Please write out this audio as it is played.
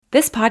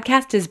This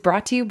podcast is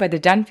brought to you by the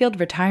Dunfield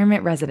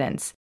Retirement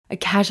Residence, a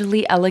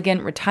casually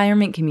elegant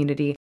retirement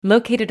community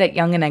located at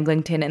Yonge and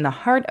Eglinton in the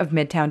heart of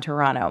Midtown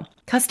Toronto.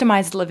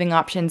 Customized living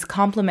options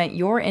complement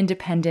your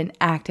independent,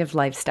 active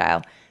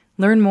lifestyle.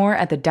 Learn more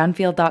at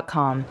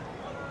thedunfield.com.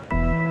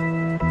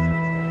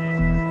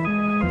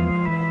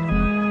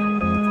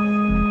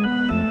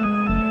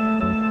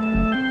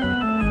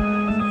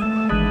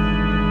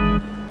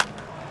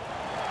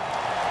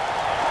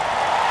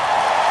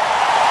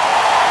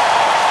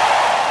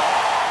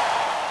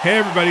 Hey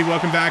everybody,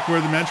 welcome back.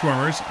 We're the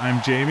Benchwarmers.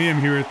 I'm Jamie.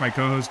 I'm here with my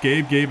co-host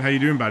Gabe. Gabe, how you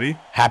doing, buddy?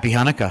 Happy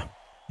Hanukkah.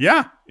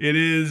 Yeah, it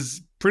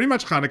is pretty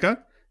much Hanukkah.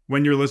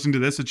 When you're listening to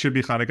this, it should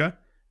be Hanukkah.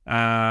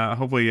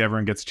 Hopefully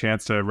everyone gets a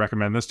chance to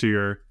recommend this to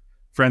your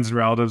friends and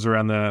relatives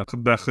around the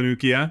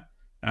Chanukah,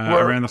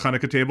 around the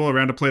Hanukkah table,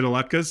 around a plate of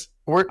latkes.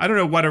 I don't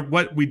know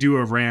what we do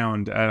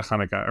around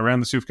Hanukkah, around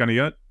the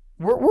Sufganiyot.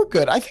 We're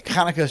good. I think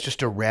Hanukkah is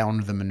just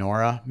around the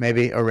menorah,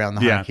 maybe around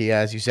the Hanukkah. Yeah.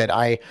 As you said,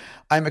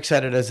 I'm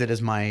excited as it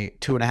is my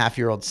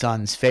 2.5-year-old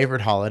son's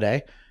favorite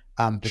holiday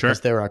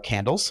because there are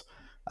candles.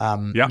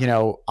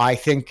 I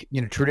think,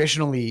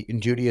 traditionally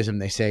in Judaism,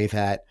 they say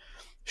that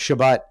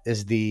Shabbat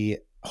is the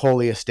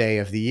holiest day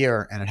of the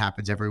year, and it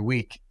happens every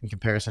week in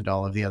comparison to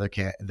all of the other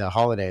the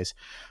holidays.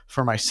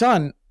 For my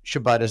son,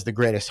 Shabbat is the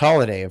greatest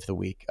holiday of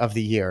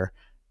the year,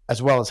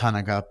 as well as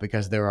Hanukkah,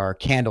 because there are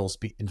candles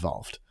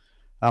involved.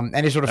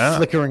 Any sort of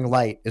flickering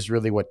light is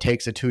really what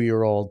takes a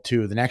 2-year-old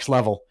to the next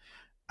level.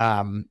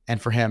 And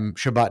for him,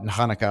 Shabbat and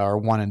Hanukkah are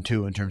 1 and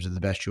 2 in terms of the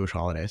best Jewish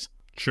holidays.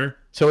 Sure.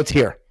 So it's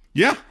here.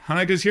 Yeah,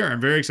 Hanukkah's here. I'm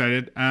very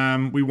excited.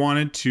 We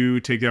wanted to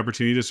take the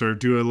opportunity to sort of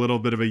do a little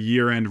bit of a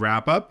year-end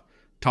wrap-up,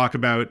 talk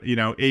about,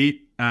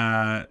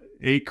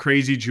 8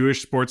 crazy Jewish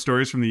sports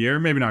stories from the year.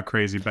 Maybe not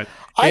crazy, but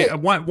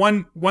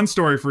one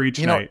story for each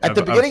night. At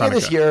the beginning of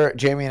this year,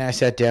 Jamie and I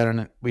sat down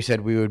and we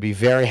said we would be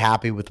very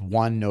happy with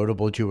one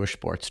notable Jewish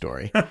sports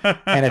story.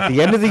 And at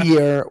the end of the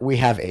year, we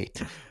have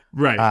 8.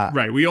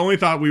 Right. We only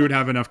thought we would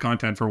have enough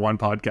content for one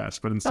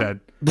podcast, but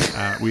instead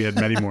we had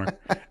many more.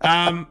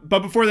 But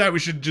before that, we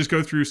should just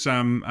go through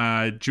some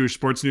Jewish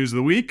sports news of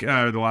the week,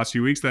 the last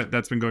few weeks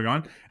that's been going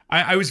on.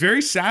 I was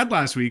very sad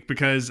last week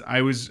because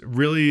I was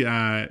really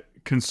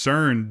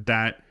concerned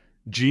that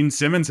Gene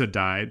Simmons had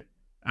died.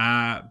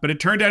 But it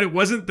turned out it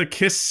wasn't the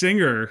Kiss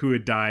singer who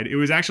had died. It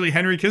was actually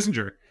Henry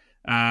Kissinger.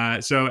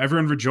 So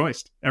everyone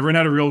rejoiced. Everyone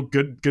had a real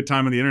good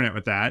time on the internet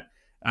with that.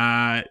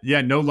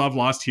 No love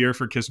lost here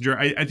for Kissinger.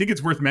 I think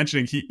it's worth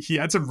mentioning he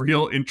had some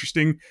real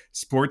interesting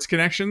sports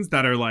connections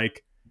that are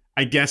like,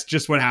 I guess,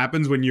 just what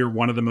happens when you're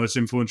one of the most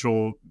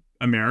influential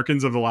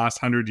Americans of the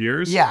last 100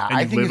 years. Yeah,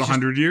 and you live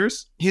 100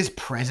 years. His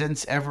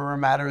presence everywhere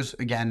matters.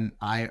 Again,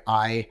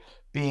 I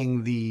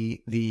being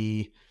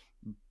the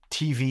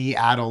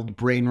TV-addled,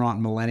 brain-rot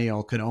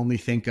millennial, could only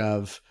think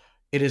of,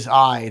 it is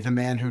I, the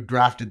man who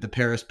drafted the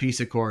Paris Peace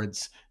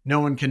Accords.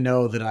 No one can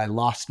know that I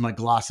lost my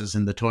glasses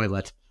in the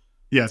toilet.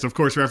 Yes, of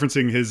course,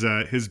 referencing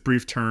his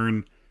brief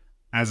turn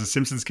as a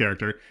Simpsons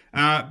character.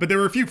 But there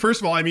were a few.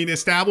 First of all,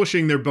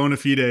 establishing their bona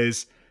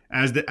fides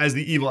as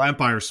the evil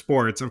empire of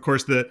sports. Of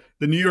course, the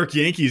New York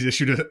Yankees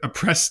issued a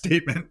press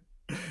statement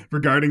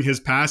regarding his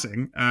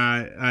passing.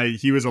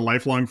 He was a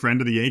lifelong friend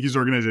of the Yankees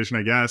organization,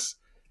 I guess,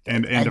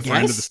 and a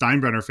friend of the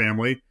Steinbrenner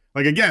family.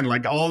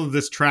 Like all of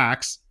this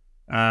tracks,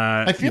 for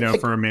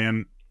a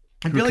man.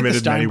 I feel like the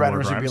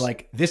Steinbrenners would be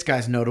like, this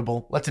guy's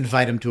notable. Let's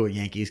invite him to a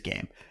Yankees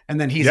game. And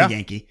then he's a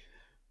Yankee.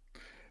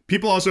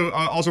 People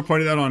also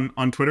pointed out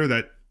on Twitter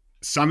that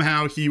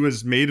somehow he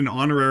was made an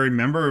honorary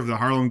member of the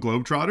Harlem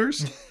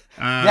Globetrotters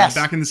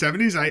back in the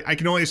 70s. I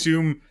can only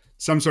assume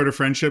some sort of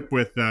friendship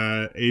with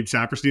Abe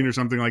Saperstein or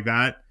something like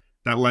that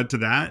led to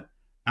that.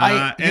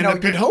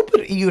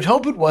 You'd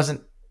hope it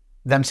wasn't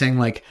them saying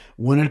like,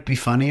 wouldn't it be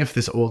funny if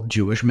this old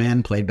Jewish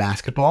man played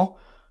basketball?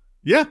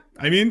 Yeah,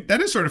 that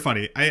is sort of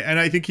funny.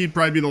 I think he'd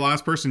probably be the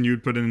last person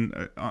you'd put on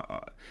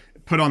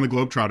the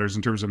Globetrotters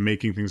in terms of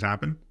making things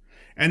happen.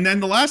 And then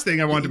the last thing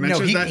I wanted to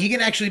mention is that he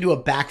can actually do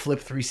a backflip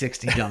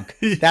 360 dunk.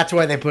 That's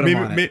why they put him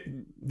on it.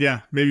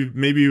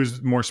 Maybe he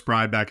was more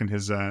spry back in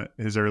his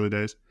early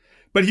days.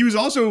 But he was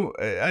also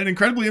an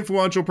incredibly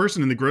influential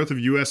person in the growth of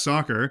U.S.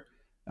 soccer.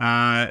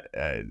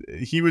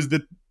 He was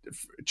the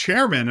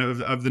chairman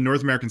of the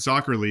North American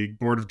Soccer League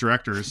board of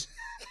directors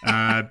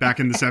back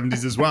in the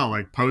 70s as well,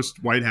 like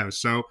post White House.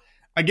 So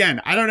again,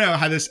 I don't know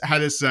how this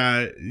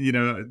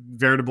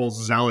veritable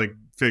zealot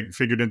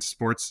figured into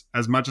sports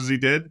as much as he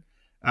did,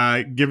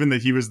 given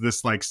that he was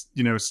this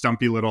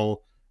stumpy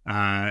little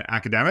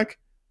academic.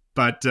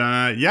 But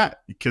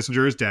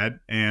Kissinger is dead,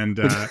 and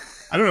I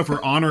don't know if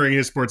we're honoring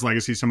his sports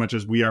legacy so much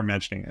as we are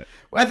mentioning it.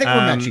 Well, I think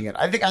we're mentioning it.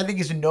 I think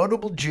he's a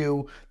notable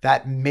Jew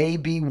that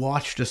maybe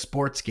watched a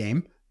sports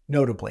game,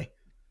 notably.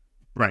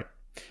 Right.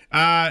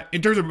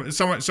 In terms of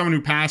someone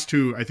who passed,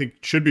 who I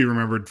think should be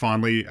remembered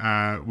fondly,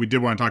 we did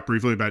want to talk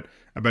briefly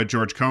about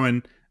George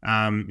Cohen.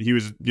 He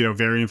was,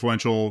 very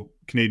influential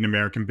Canadian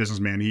American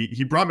businessman.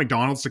 He brought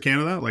McDonald's to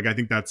Canada. Like, I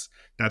think that's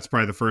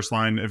probably the first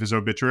line of his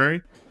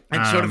obituary.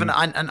 And sort of an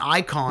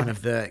icon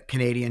of the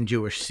Canadian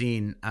Jewish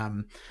scene.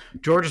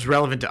 George is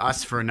relevant to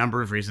us for a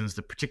number of reasons.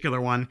 The particular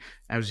one,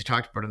 as we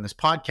talked about in this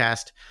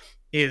podcast,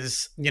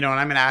 is, and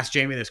I'm going to ask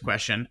Jamie this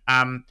question.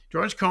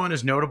 George Cohen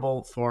is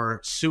notable for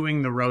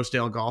suing the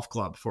Rosedale Golf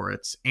Club for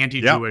its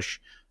anti-Jewish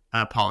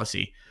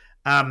policy.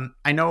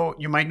 I know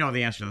you might know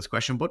the answer to this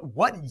question, but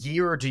what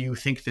year do you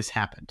think this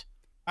happened?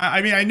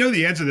 I mean, I know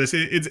the answer to this.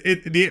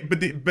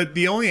 But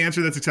the only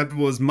answer that's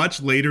acceptable is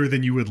much later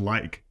than you would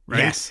like, right?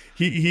 Yes.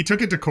 He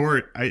took it to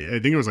court. I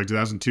think it was like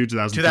 2002,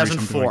 2003,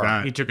 2004. something like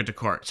that. He took it to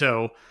court.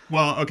 So,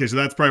 well, okay, so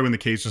that's probably when the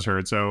case was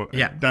heard. So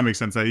yeah, that makes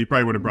sense. That he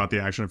probably would have brought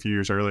the action a few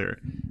years earlier.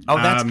 Oh,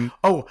 that's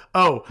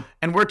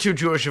and we're too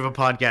Jewish of a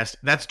podcast.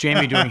 That's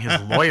Jamie doing his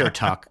lawyer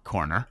talk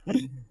corner.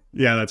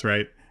 Yeah, that's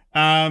right.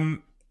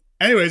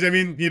 Anyways, I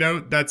mean,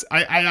 that's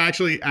I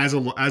actually, as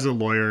a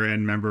lawyer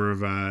and member of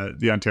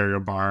the Ontario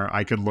Bar,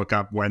 I could look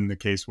up when the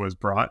case was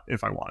brought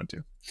if I wanted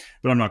to,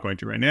 but I'm not going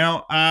to right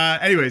now.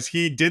 Anyways,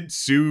 he did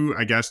sue,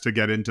 I guess, to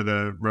get into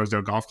the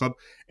Rosedale Golf Club,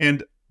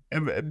 and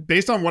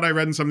based on what I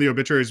read in some of the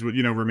obituaries,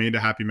 remained a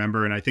happy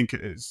member, and I think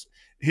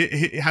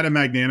he had a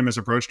magnanimous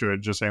approach to it,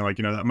 just saying like,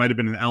 that might have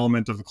been an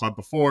element of the club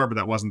before, but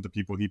that wasn't the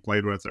people he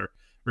played with or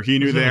he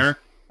knew there.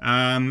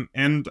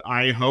 And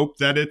I hope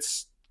that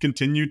it's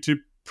continued to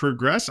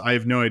progress. I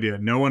have no idea.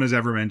 No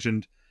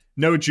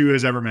Jew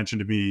has ever mentioned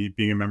to me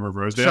being a member of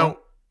Rosedale.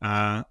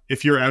 So,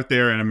 if you're out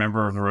there and a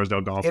member of the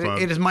Rosedale Golf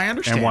Club, it is my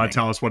understanding, and want to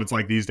tell us what it's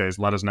like these days,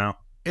 let us know.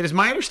 It is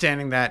my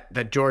understanding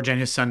that George and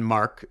his son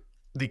Mark,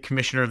 the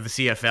commissioner of the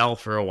CFL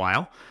for a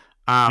while,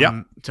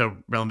 so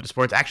relevant to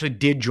sports, actually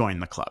did join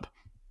the club.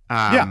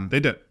 Yeah,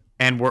 they did,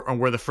 and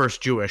we're the first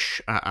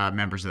Jewish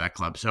members of that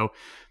club. So,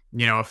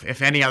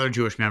 if any other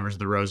Jewish members of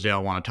the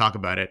Rosedale want to talk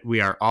about it, we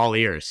are all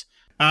ears.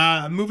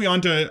 Moving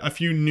on to a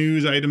few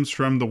news items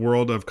from the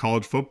world of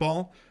college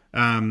football.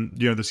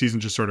 The season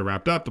just sort of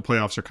wrapped up. The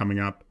playoffs are coming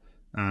up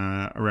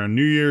around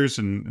New Year's,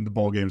 and the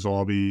bowl games will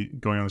all be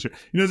going on this year.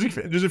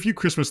 There's a few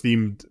Christmas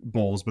themed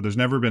bowls, but there's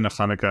never been a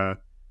Hanukkah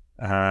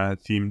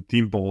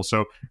themed bowl.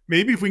 So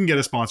maybe if we can get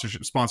a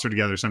sponsor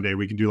together someday,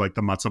 we can do like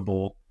the Matzah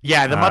Bowl.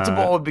 Yeah, the Matzah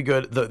Bowl would be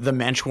good. The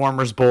Mensch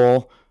Warmers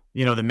Bowl,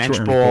 the Mensch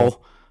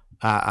Bowl.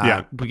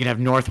 We can have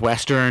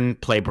Northwestern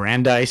play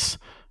Brandeis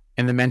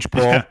in the Mensch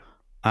Bowl. Yeah.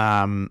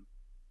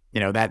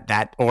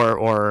 That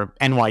or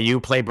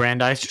NYU play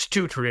Brandeis, just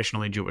two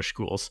traditionally Jewish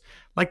schools,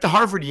 like the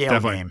Harvard-Yale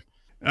game.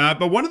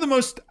 But one of the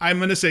most, I'm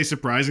going to say,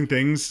 surprising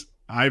things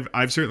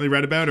I've certainly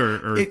read about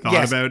or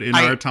thought about in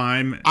our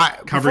time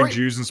covering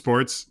Jews in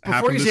sports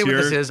happened this year. Before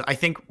you say what this is, I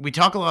think we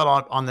talk a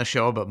lot on the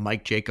show about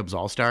Mike Jacobs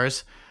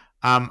All-Stars.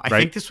 I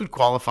think this would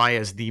qualify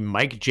as the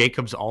Mike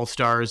Jacobs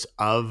All-Stars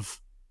of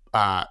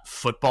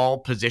football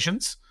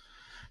positions.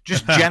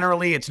 Just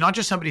generally, it's not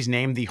just somebody's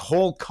name. The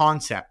whole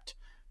concept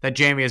that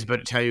Jamie is about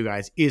to tell you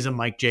guys is a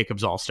Mike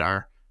Jacobs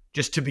All-Star,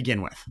 just to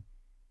begin with.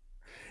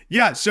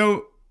 Yeah,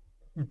 so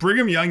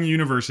Brigham Young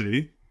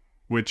University,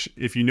 which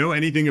if you know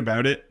anything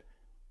about it,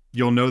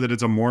 you'll know that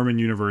it's a Mormon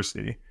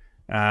university,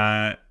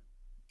 had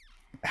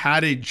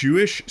a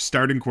Jewish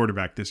starting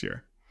quarterback this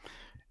year.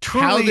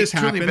 How this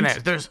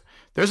happened?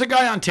 There's a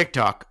guy on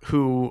TikTok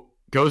who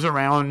goes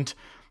around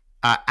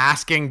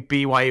asking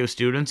BYU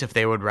students if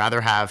they would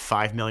rather have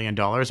 $5 million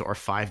or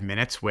 5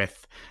 minutes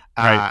with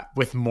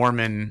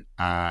Mormon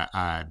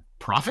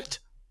prophet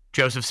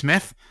Joseph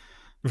Smith.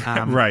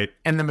 Right.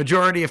 And the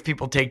majority of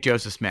people take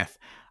Joseph Smith.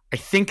 I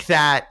think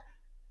that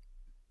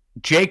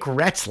Jake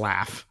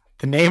Retzlaff,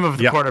 the name of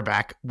the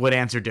quarterback, would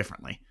answer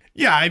differently.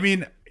 Yeah, I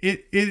mean,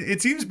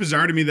 it seems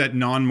bizarre to me that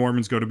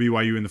non-Mormons go to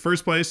BYU in the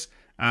first place.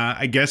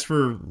 I guess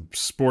for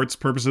sports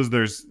purposes,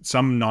 there's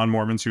some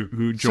non-Mormons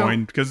who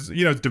joined because,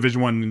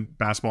 Division I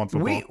basketball and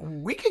football.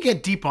 We could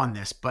get deep on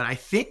this, but I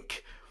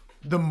think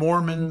the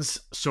Mormons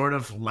sort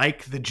of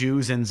like the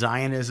Jews and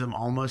Zionism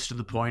almost to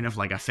the point of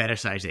like a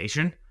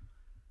fetishization.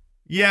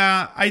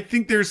 Yeah, I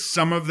think there's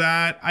some of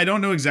that. I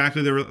don't know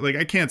exactly.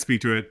 I can't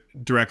speak to it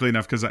directly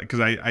enough because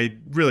I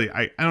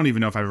don't even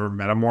know if I've ever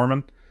met a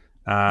Mormon.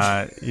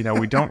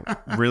 We don't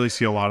really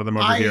see a lot of them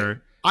over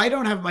here. I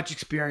don't have much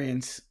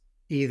experience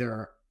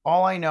either.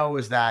 All I know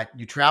is that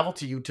you travel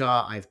to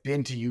Utah. I've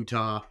been to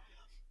Utah.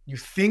 You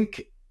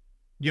think,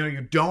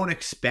 you don't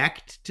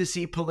expect to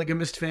see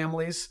polygamist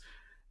families,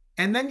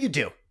 and then you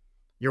do.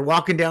 You're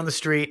walking down the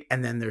street,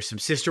 and then there's some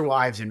sister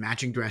wives in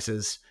matching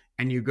dresses,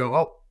 and you go,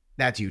 "Oh,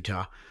 that's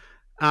Utah."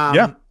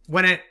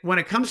 When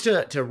it comes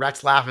to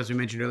Retzlaff, as we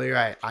mentioned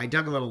earlier, I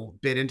dug a little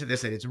bit into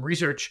this. I did some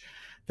research.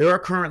 There are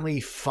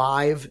currently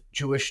 5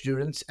 Jewish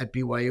students at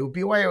BYU.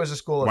 BYU is a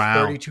school of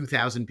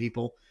 32,000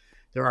 people.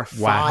 There are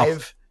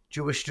 5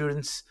 Jewish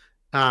students.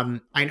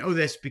 I know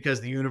this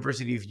because the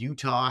University of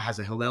Utah has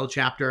a Hillel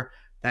chapter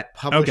that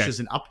publishes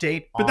an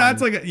update. But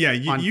that's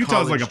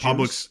Utah's like a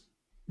public.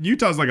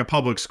 Utah's like a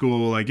public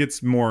school. Like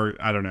it's more.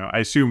 I don't know. I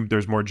assume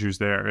there's more Jews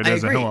there. It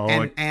has a Hillel.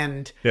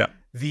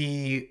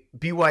 The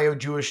BYU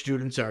Jewish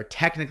students are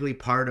technically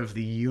part of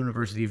the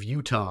University of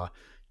Utah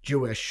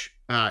Jewish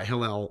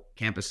Hillel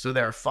campus. So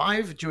there are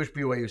 5 Jewish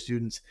BYU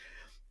students,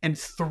 and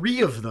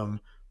 3 of them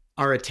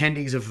are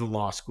attendees of the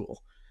law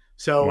school.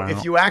 So Wow.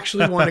 if you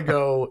actually want to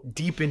go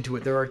deep into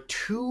it, there are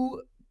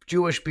 2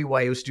 Jewish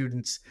BYU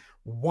students,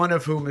 one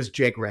of whom is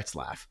Jake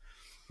Retzlaff.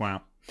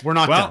 Wow. We're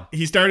not done.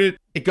 He started.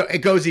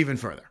 It goes even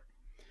further.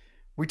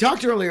 We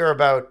talked earlier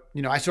about,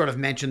 I sort of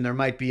mentioned there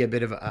might be a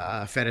bit of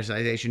a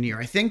fetishization here.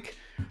 I think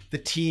the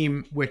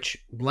team, which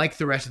like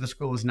the rest of the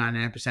school is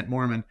 99%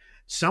 Mormon,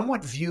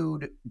 somewhat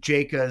viewed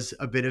Jake as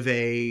a bit of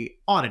a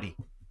oddity.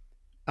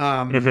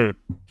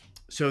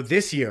 So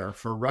this year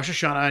for Rosh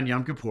Hashanah and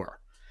Yom Kippur,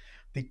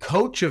 the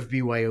coach of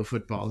BYU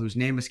football, whose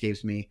name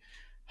escapes me,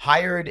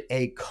 hired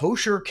a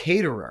kosher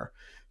caterer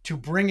to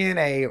bring in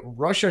a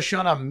Rosh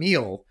Hashanah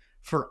meal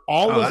for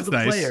all of the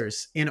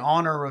players in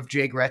honor of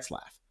Jake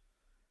Retzlaff.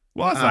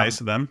 Well, that's nice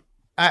of them.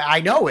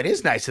 I know it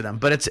is nice of them,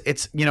 but it's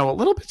a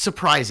little bit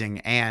surprising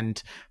and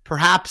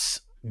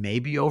perhaps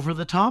maybe over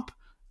the top.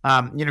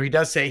 He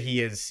does say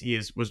he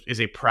is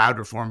a proud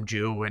Reformed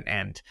Jew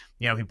and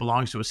he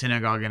belongs to a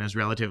synagogue and is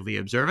relatively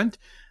observant.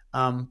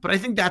 But I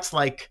think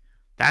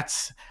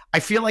I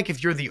feel like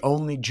if you're the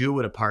only Jew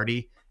at a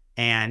party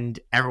and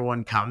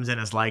everyone comes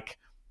and is like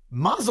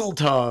Mazel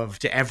Tov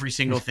to every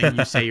single thing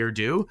you say or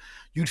do,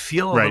 you'd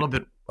feel a little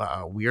bit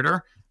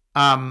weirder.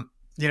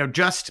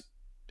 Just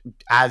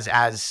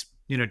as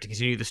to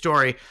continue the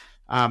story,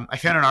 I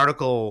found an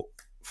article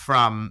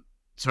from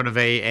sort of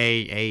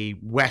a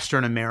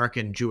Western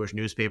American Jewish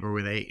newspaper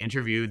where they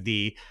interviewed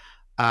the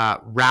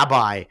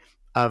rabbi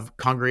of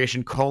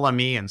Congregation Kol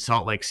Ami in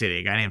Salt Lake City,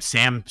 a guy named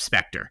Sam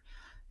Spector.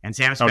 And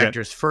Sam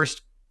Spector's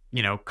first,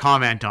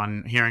 comment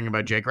on hearing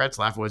about Jake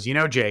Retzlaff was,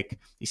 Jake,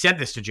 he said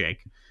this to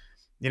Jake,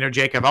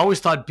 Jake, I've always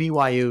thought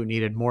BYU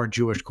needed more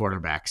Jewish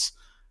quarterbacks.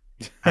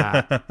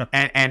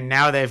 And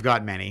now they've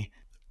got many.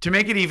 To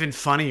make it even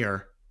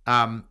funnier,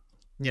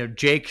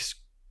 Jake's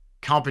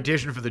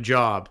competition for the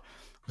job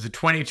was a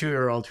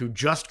 22-year-old who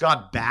just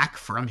got back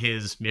from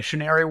his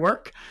missionary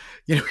work.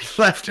 He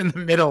left in the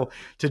middle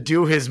to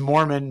do his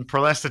Mormon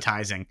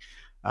proselytizing,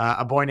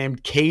 a boy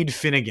named Cade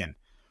Finnegan.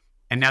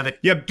 And now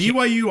that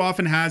BYU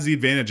often has the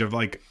advantage of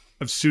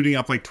suiting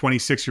up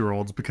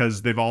 26-year-olds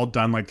because they've all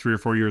done 3 or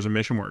 4 years of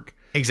mission work.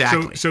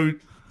 Exactly. So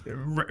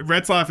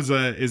Retzlaff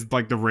is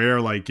the rare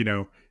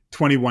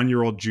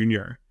 21-year-old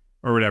junior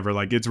or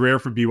whatever. It's rare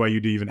for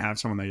BYU to even have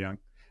someone that young.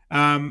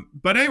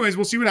 But anyways,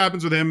 we'll see what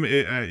happens with him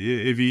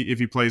if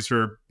he plays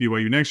for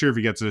BYU next year, if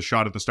he gets a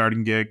shot at the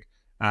starting gig.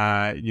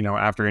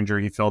 After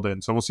injury, he filled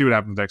in. So we'll see what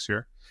happens next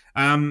year.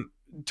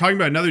 Talking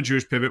about another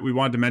Jewish pivot, we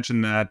wanted to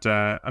mention that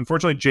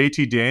unfortunately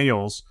JT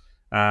Daniels,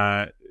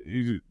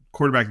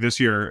 quarterback this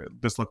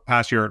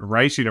past year at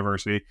Rice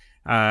University,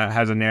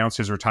 has announced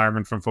his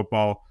retirement from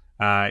football.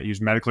 He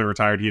was medically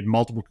retired. He had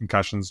multiple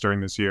concussions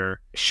during this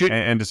year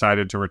and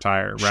decided to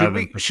retire rather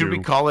than pursue should we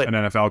call it an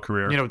NFL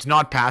career. It's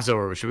not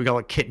Passover. Should we call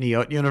it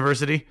Kitniot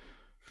University?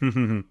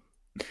 He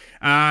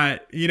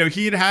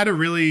had a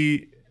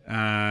really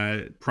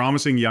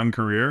promising young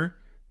career.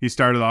 He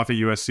started off at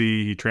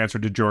USC. He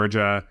transferred to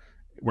Georgia,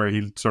 where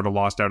he sort of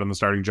lost out on the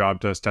starting job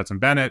to Stetson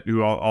Bennett,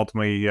 who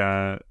ultimately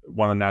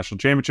won the national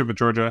championship at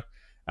Georgia,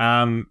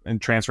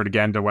 and transferred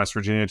again to West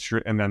Virginia,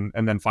 and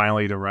then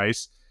finally to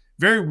Rice.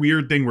 Very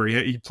weird thing where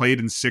he played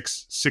in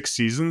six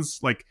seasons.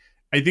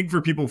 I think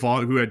for people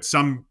who had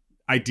some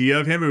idea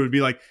of him, it would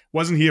be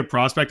wasn't he a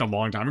prospect a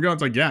long time ago?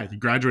 It's he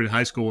graduated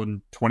high school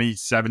in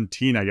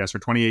 2017, I guess, or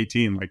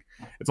 2018.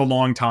 It's a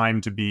long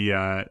time to be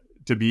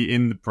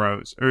in the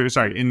pros, or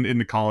sorry, in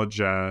the college,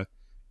 in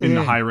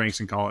the high ranks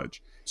in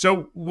college.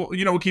 So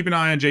we'll keep an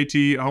eye on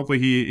JT. Hopefully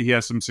he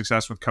has some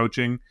success with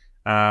coaching.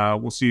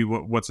 We'll see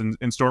what's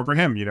in store for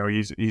him.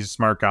 He's a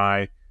smart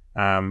guy.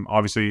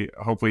 Obviously,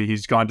 hopefully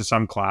he's gone to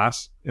some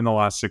class in the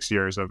last 6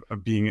 years of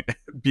being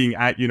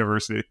at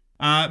university.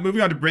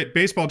 Moving on to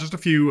baseball, just a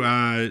few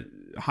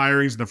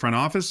hirings in the front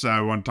office.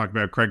 I want to talk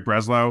about Craig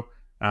Breslow,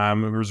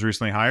 who was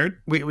recently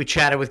hired. We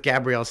chatted with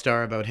Gabrielle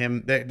Starr about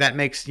him. That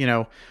makes,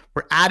 we're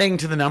adding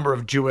to the number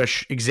of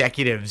Jewish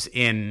executives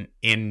in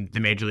the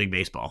Major League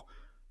Baseball.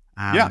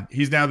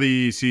 He's now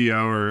the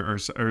CEO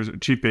or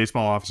chief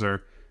baseball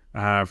officer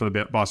for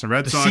the Boston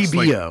Red Sox.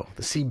 CBO.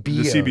 The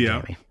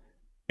CBO. Jamie.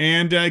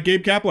 And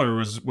Gabe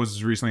Kapler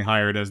was recently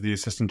hired as the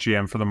assistant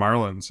GM for the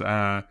Marlins.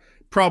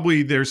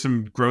 Probably there's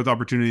some growth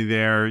opportunity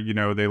there.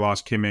 They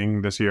lost Kim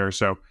Ng this year,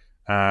 so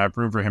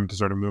room for him to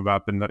sort of move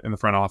up in the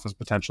front office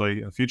potentially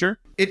in the future.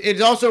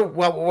 It's also,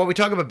 while we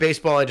talk about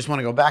baseball, I just want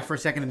to go back for a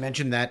second and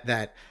mention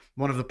that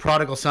one of the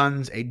prodigal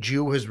sons, a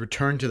Jew, has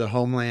returned to the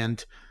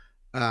homeland,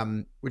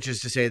 which is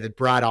to say that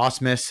Brad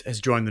Ausmus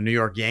has joined the New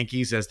York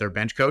Yankees as their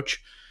bench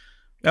coach.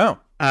 Oh.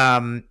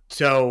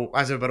 So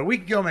as of about a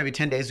week ago, maybe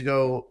 10 days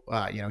ago,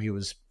 he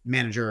was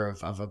manager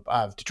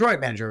of Detroit,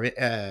 manager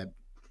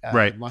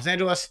right. Los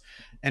Angeles.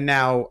 And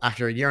now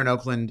after a year in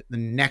Oakland, the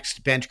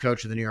next bench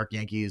coach of the New York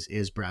Yankees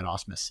is Brad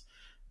Ausmus.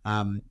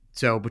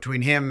 So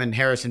between him and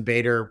Harrison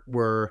Bader,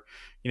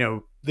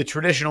 the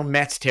traditional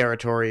Mets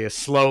territory is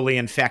slowly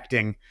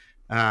infecting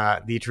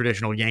the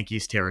traditional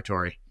Yankees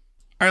territory.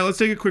 All right, let's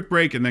take a quick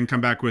break and then come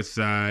back with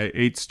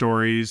 8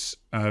 stories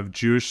of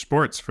Jewish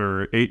sports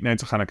for 8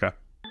 nights of Hanukkah.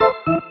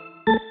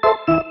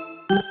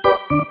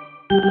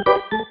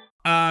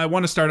 I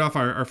want to start off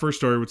our first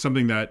story with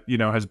something that,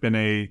 has been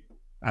a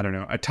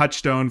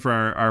touchstone for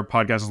our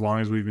podcast as long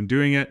as we've been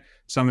doing it,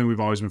 something we've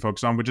always been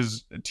focused on, which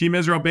is Team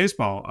Israel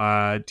baseball.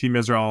 Team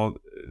Israel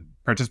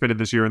participated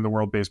this year in the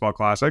World Baseball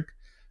Classic,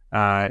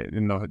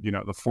 in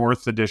the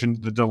fourth edition,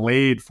 the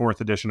delayed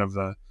fourth edition of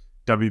the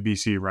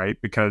WBC, right?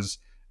 Because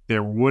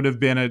there would have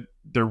been a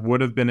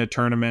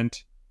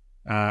tournament,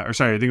 I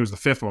think it was the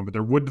fifth one, but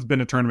there would have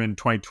been a tournament in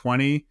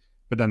 2020,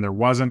 but then there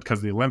wasn't because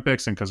of the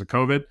Olympics and because of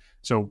COVID.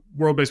 So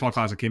World Baseball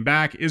Classic came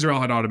back.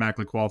 Israel had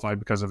automatically qualified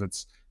because of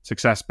its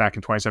success back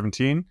in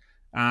 2017.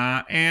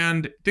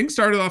 And things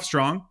started off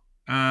strong.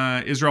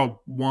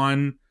 Israel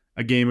won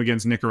a game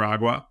against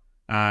Nicaragua.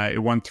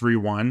 It won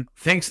 3-1.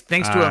 Thanks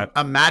to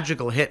a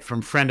magical hit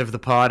from friend of the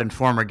pod and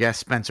former guest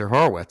Spencer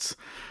Horwitz.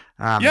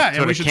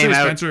 And we should say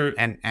Spencer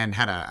and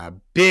had a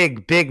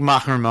big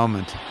Macher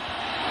moment.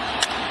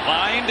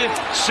 Lined,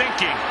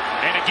 sinking,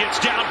 and it gets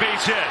down,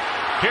 base hit.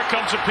 Here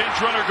comes a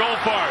pinch runner,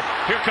 Goldfarb.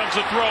 Here comes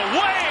a throw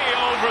way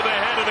over the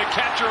head of the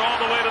catcher all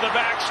the way to the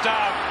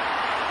backstop.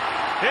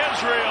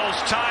 Israel's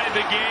tied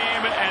the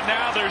game, and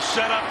now they're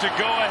set up to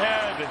go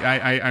ahead.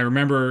 I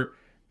remember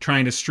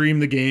trying to stream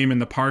the game in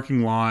the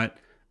parking lot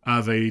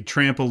of a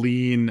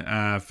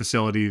trampoline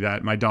facility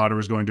that my daughter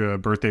was going to a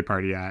birthday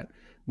party at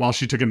while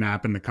she took a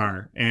nap in the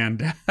car,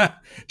 and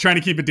trying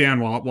to keep it down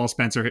while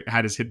Spencer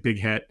had his big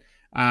hit.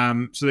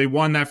 So they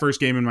won that first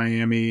game in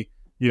Miami,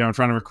 in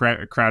front of a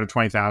crowd of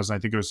 20,000. I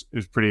think it was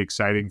pretty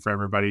exciting for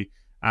everybody.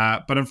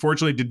 But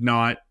unfortunately did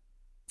not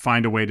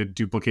find a way to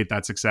duplicate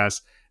that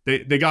success.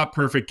 They got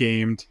perfect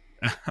gamed.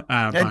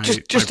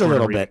 Just a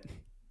little bit.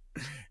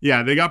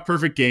 Yeah, they got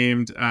perfect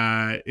gamed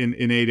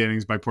in 8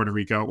 innings by Puerto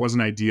Rico. It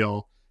wasn't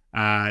ideal.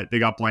 They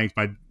got blanked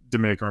by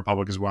Dominican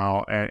Republic as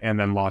well, and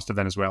then lost to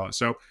Venezuela.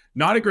 So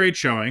not a great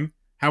showing.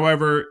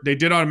 However, they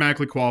did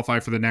automatically qualify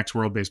for the next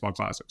World Baseball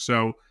Classic.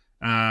 So,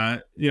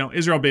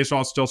 Israel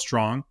baseball is still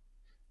strong.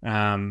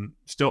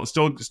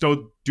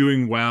 Still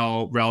doing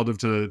well relative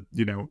to,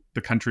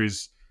 the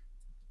country's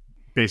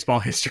baseball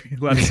history,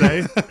 let's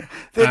say.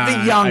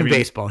 the young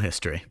baseball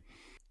history.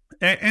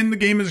 And the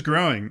game is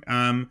growing.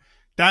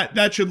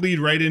 That should lead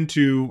right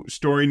into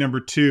story number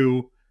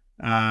 2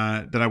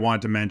 that I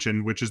wanted to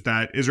mention, which is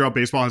that Israel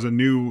baseball has a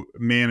new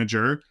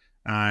manager.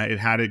 It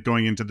had it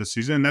going into the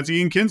season, and that's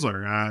Ian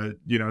Kinsler,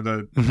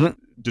 the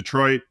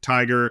Detroit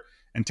Tiger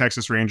and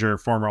Texas Ranger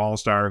former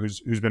All-Star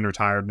who's been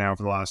retired now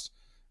for the last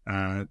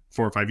 4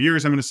 or 5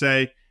 years, I'm going to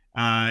say.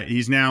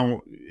 He's now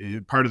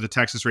part of the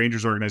Texas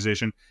Rangers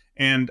organization.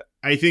 And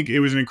I think it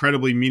was an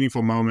incredibly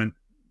meaningful moment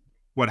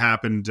what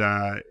happened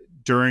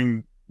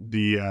during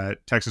the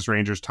Texas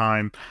Rangers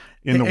time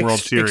in the World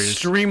Series.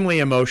 Extremely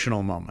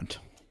emotional moment.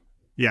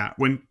 Yeah,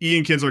 when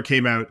Ian Kinsler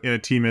came out in a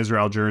Team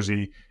Israel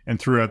jersey and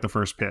threw out the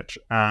first pitch.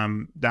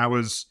 That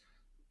was,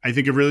 I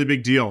think, a really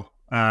big deal,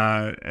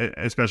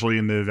 especially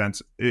in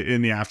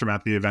the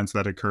aftermath of the events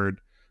that occurred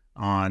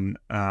on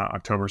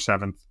October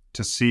 7th.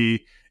 To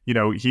see,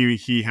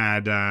 he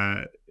had,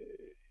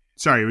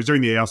 it was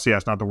during the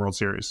ALCS, not the World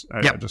Series.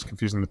 I'm just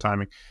confusing the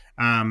timing.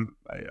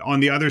 On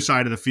the other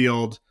side of the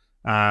field,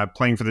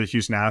 playing for the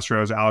Houston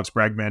Astros, Alex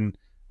Bregman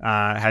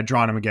had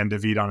drawn him again to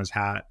David on his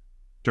hat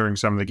during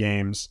some of the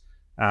games.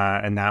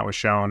 And that was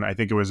shown. I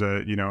think it was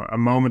a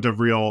moment of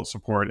real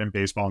support in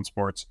baseball and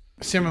sports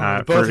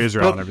for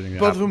Israel and everything.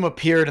 Both of whom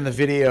appeared in the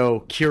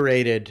video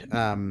curated,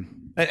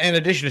 in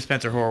addition to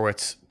Spencer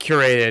Horwitz,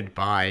 curated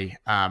by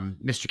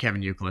Mr.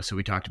 Kevin Youkilis, who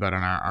we talked about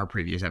on our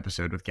previous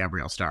episode with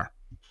Gabrielle Starr.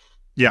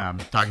 Yeah,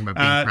 talking about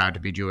being proud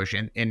to be Jewish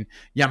in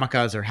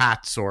yarmulkes or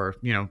hats, or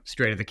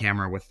straight at the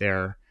camera with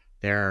their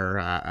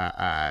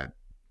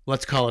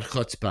let's call it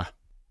chutzpah.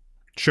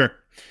 Sure.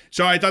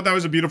 So I thought that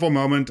was a beautiful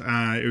moment.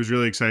 It was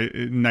really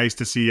nice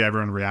to see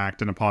everyone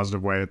react in a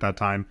positive way at that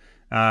time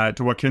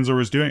to what Kinsler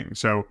was doing.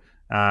 So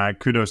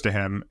kudos to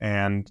him.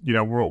 And,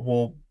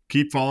 we'll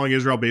keep following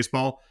Israel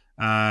baseball.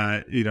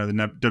 The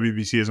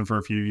WBC isn't for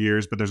a few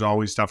years, but there's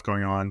always stuff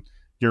going on.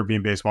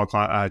 European baseball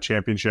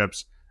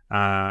championships,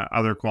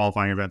 other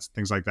qualifying events,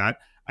 things like that.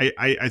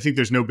 I think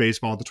there's no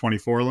baseball at the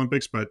 24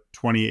 Olympics, but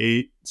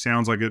 28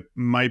 sounds like it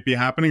might be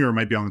happening or it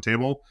might be on the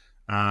table.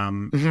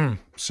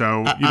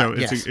 So,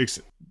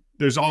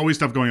 there's always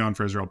stuff going on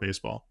for Israel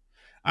baseball.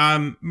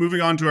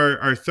 Moving on to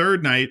our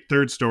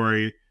third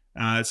story,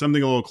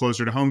 something a little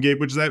closer to home, Gabe,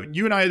 which is that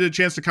you and I had a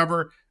chance to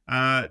cover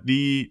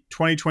the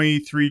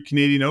 2023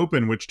 Canadian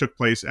Open, which took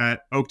place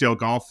at Oakdale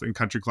Golf and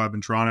Country Club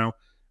in Toronto,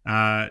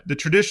 the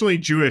traditionally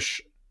Jewish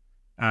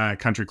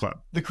country club.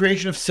 The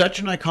creation of such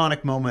an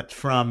iconic moment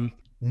from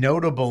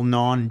notable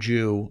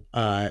non-Jew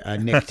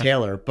Nick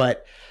Taylor,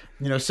 but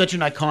such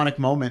an iconic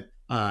moment.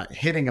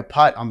 Hitting a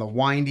putt on the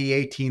windy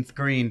 18th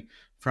green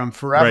from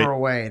forever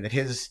away, that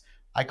his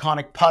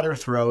iconic putter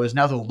throw is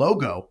now the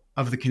logo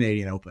of the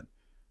Canadian Open.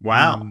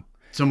 Wow.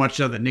 So much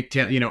so that Nick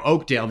Taylor,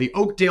 the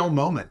Oakdale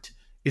moment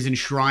is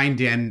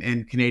enshrined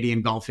in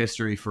Canadian golf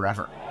history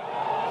forever.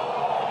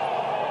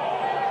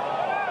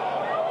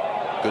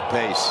 Good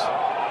pace.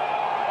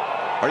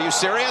 Are you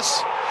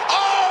serious?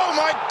 Oh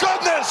my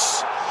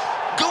goodness!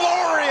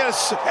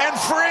 Glorious and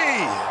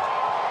free!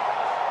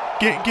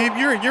 Gabe,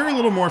 you're a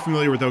little more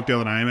familiar with Oakdale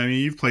than I am. I mean,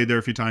 you've played there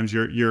a few times.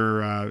 You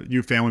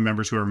have family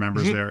members who are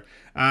members there.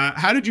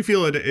 How did you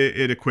feel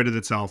it acquitted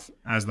itself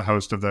as the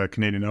host of the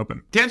Canadian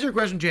Open? To answer your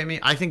question, Jamie,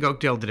 I think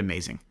Oakdale did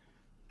amazing.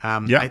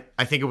 I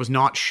think it was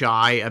not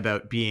shy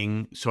about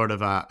being sort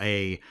of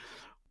a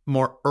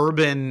more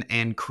urban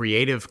and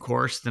creative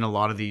course than a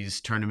lot of these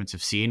tournaments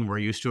have seen. We're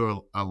used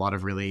to a lot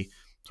of really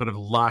sort of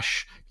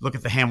lush. Look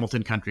at the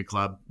Hamilton Country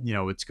Club.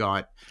 It's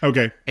got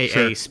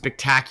a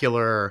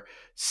spectacular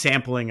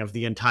sampling of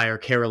the entire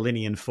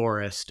Carolinian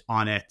forest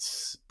on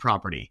its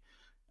property.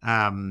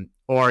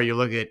 Or you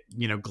look at,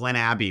 Glen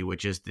Abbey,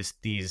 which is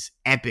these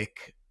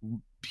epic,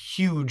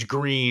 huge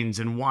greens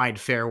and wide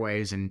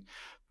fairways and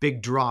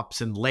big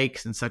drops and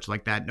lakes and such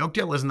like that. And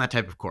Oakdale isn't that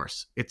type of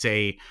course. It's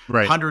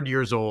 100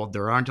 years old.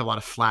 There aren't a lot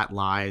of flat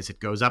lies. It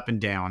goes up and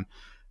down.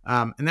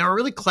 And they were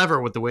really clever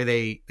with the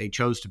way they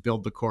chose to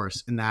build the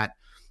course, in that,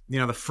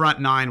 the front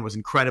nine was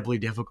incredibly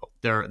difficult.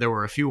 There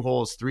were a few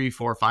holes, 3,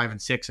 4, 5,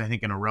 and 6, I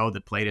think, in a row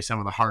that played as some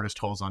of the hardest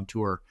holes on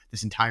tour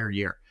this entire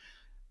year.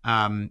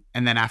 And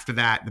then after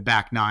that, the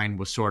back nine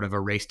was sort of a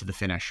race to the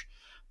finish.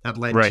 That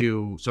led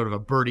to sort of a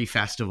birdie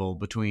festival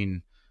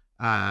between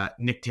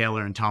Nick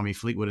Taylor and Tommy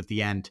Fleetwood at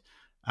the end.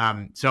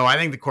 So I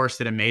think the course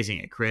did amazing.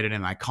 It created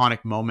an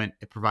iconic moment.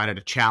 It provided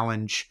a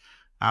challenge.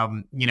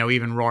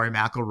 Even Rory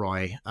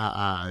McIlroy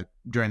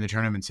during the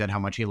tournament said how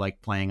much he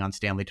liked playing on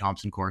Stanley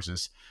Thompson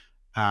courses,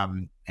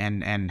 and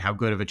how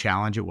good of a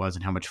challenge it was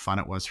and how much fun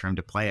it was for him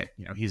to play it.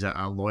 He's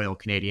a loyal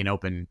Canadian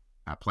Open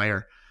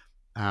player.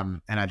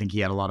 And I think he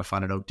had a lot of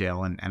fun at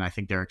Oakdale, and I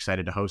think they're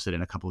excited to host it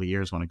in a couple of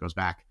years when it goes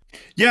back.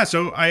 Yeah,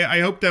 so I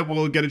hope that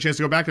we'll get a chance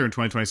to go back there in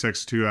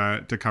 2026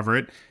 to cover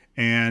it.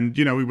 And,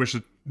 we wish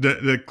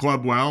the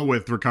club well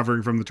with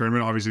recovering from the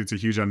tournament. Obviously, it's a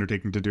huge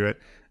undertaking to do it.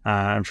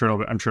 I'm sure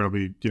it'll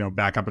be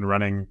back up and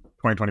running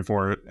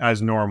 2024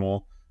 as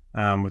normal,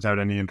 without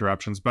any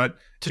interruptions. But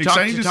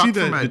exciting to see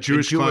the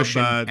Jewish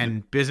club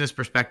and business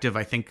perspective.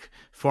 I think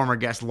former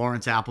guest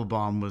Lawrence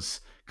Applebaum was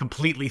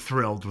completely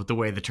thrilled with the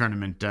way the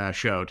tournament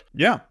showed.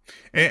 Yeah.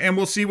 And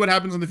we'll see what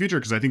happens in the future,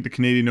 because I think the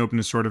Canadian Open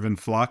is sort of in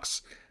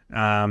flux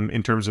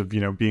in terms of,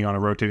 being on a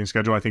rotating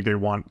schedule. I think they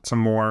want some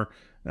more,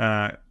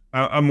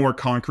 a more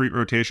concrete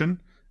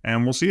rotation,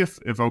 and we'll see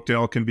if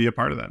Oakdale can be a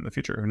part of that in the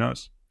future. Who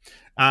knows?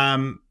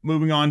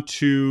 Moving on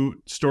to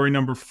story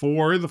number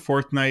 4, the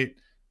fourth night.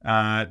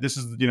 This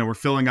is, we're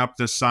filling up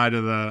this side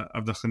of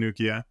the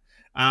Chanukia.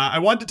 I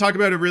want to talk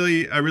about a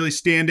really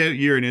standout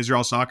year in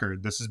Israel soccer.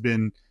 This has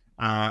been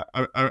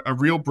a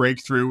real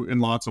breakthrough in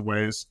lots of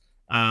ways.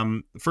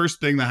 The first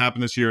thing that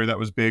happened this year that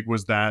was big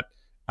was that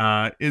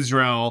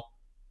Israel,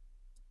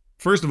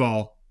 first of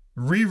all,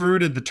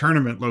 rerouted the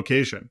tournament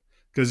location,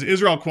 because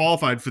Israel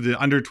qualified for the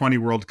Under-20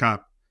 World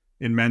Cup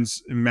in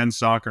men's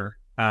soccer.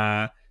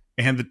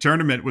 And the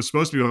tournament was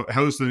supposed to be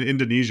hosted in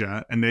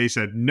Indonesia, and they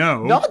said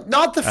no.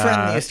 Not the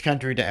friendliest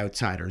country to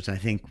outsiders, I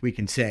think we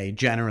can say,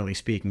 generally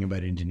speaking,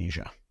 about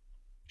Indonesia.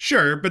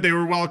 Sure, but they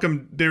were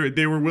welcome.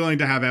 They were willing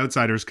to have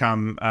outsiders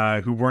come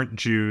who weren't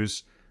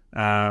Jews,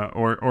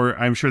 or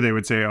I'm sure they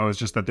would say, "Oh, it's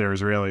just that they're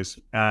Israelis."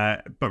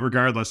 But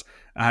regardless,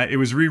 it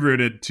was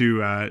rerouted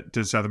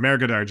to South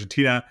America, to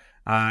Argentina,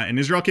 and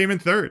Israel came in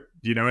third.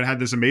 It had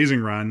this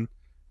amazing run,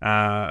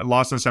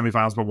 lost in the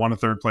semifinals, but won a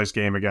third place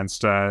game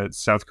against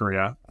South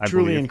Korea.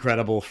 Truly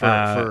incredible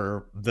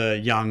for the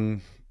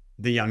young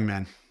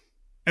men.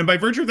 And by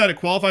virtue of that, it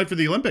qualified for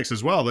the Olympics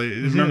as well.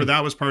 Remember,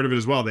 that was part of it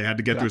as well. They had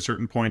to get to a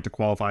certain point to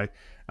qualify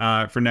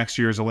for next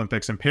year's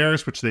Olympics in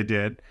Paris, which they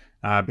did,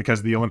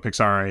 because the Olympics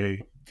are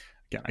I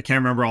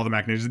can't remember all the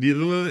mechanisms.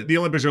 The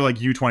Olympics are like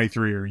U23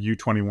 or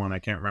U21. I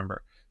can't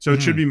remember. So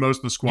it should be most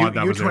of the squad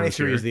that was there this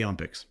year. U23 is the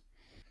Olympics.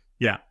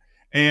 Yeah.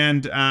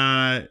 And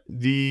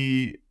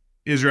the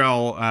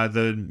Israel,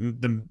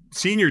 the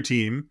senior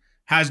team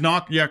has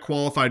not yet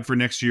qualified for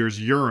next year's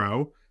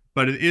Euro,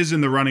 but it is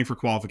in the running for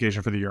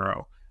qualification for the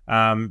Euro.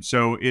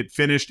 So it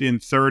finished in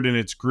third in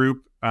its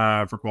group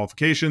for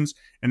qualifications,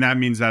 and that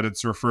means that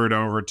it's referred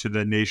over to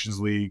the Nations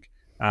League,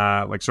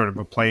 like sort of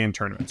a play-in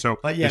tournament. So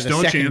there's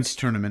still a chance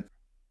tournament.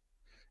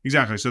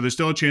 Exactly. So there's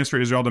still a chance for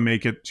Israel to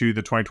make it to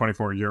the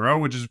 2024 Euro,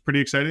 which is pretty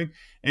exciting.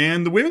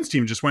 And the women's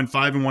team just went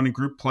 5-1 in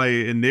group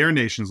play in their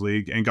Nations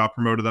League and got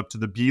promoted up to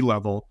the B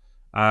level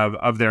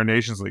of their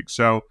Nations League.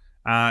 So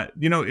I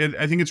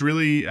think it's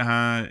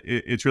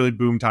really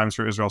boom times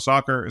for Israel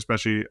soccer,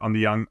 especially on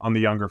the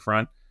younger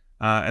front.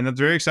 And that's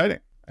very exciting.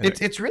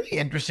 It's really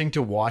interesting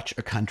to watch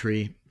a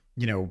country,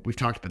 we've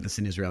talked about this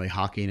in Israeli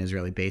hockey and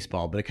Israeli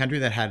baseball, but a country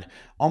that had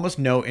almost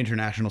no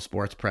international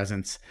sports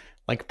presence,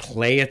 like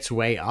play its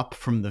way up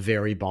from the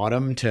very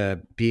bottom to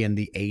be in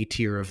the A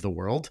tier of the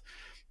world.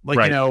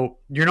 Like,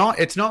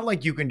 it's not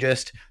like you can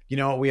just,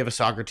 we have a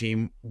soccer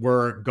team,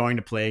 we're going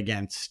to play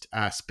against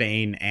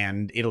Spain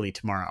and Italy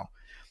tomorrow.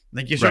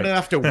 Like, you sort of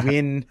have to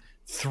win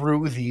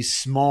through these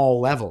small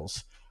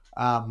levels.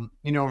 Over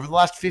the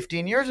last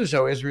 15 years or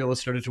so, Israel has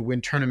started to win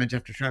tournament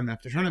after tournament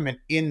after tournament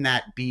in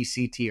that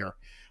BC tier,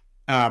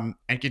 and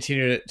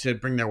continue to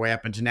bring their way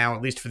up into now,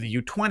 at least for the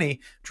U20,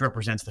 which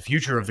represents the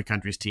future of the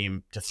country's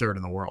team, to third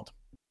in the world.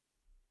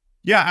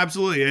 Yeah,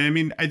 absolutely. I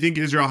mean, I think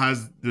Israel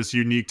has this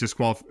unique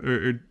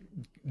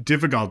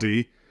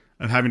difficulty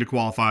of having to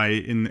qualify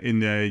in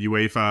the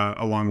UEFA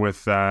along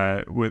with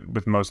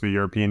most of the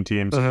European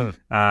teams,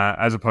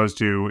 as opposed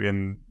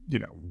to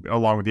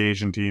along with the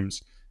Asian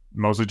teams,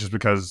 mostly just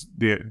because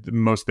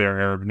most of their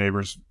Arab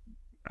neighbors,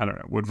 I don't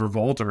know, would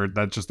revolt, or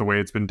that's just the way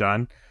it's been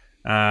done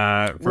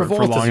for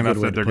long enough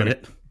that they're going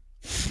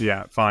to.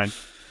 Yeah, fine.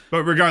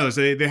 But regardless,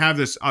 they have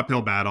this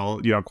uphill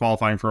battle.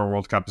 Qualifying for a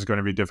World Cup is going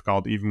to be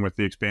difficult, even with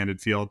the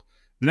expanded field.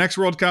 The next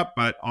World Cup,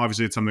 but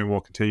obviously it's something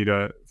we'll continue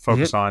to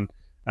focus on.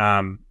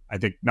 I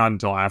think not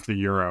until after the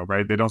Euro,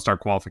 right? They don't start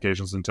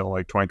qualifications until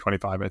like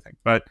 2025, I think.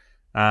 But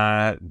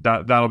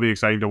that'll be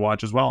exciting to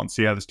watch as well and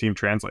see how this team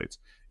translates.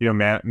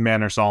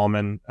 Manor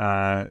Solomon,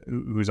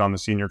 who's on the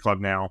senior club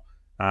now,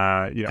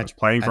 is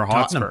playing for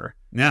Hotspur.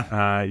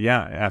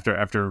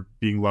 After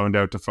being loaned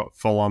out to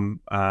Fulham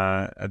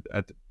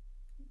at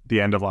the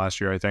end of last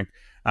year, I think,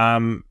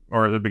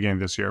 or at the beginning of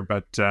this year.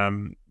 But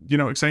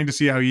exciting to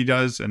see how he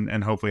does,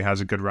 and hopefully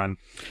has a good run.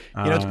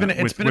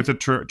 It's been a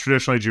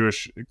traditionally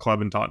Jewish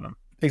club in Tottenham.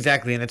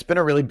 Exactly, and it's been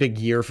a really big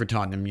year for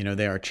Tottenham.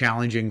 They are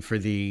challenging for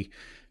the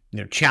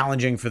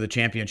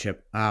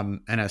championship,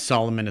 and as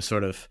Solomon is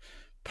sort of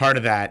part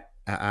of that,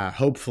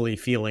 hopefully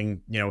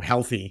feeling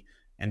healthy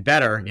and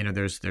better.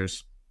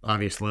 There's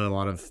obviously a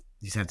lot of,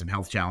 he's had some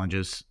health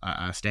challenges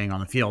staying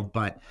on the field,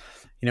 but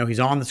he's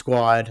on the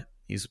squad.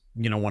 He's,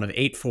 one of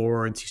 8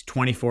 forwards. He's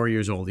 24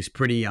 years old. He's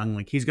pretty young.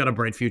 Like, he's got a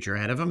bright future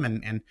ahead of him.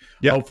 And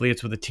hopefully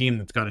it's with a team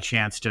that's got a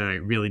chance to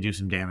really do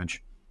some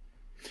damage.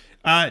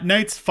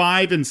 Nights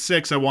 5 and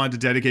 6, I wanted to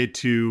dedicate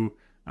to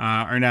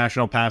our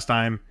national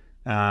pastime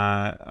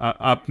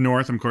up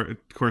north. I'm, of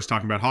course,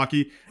 talking about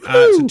hockey.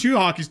 So two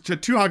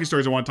hockey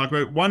stories I want to talk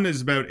about. One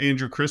is about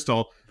Andrew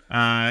Crystal,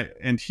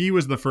 and he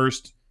was the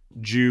first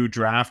Jew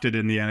drafted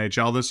in the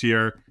NHL this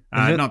year.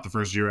 Not the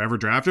first Jew ever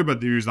drafted,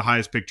 but he was the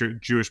highest picked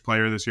Jewish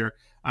player this year.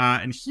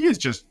 And he is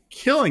just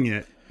killing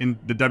it in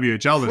the WHL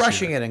this year.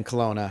 Crushing it in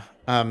Kelowna.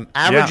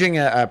 Averaging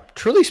a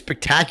truly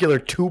spectacular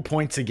 2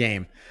 points a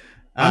game.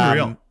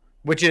 Unreal.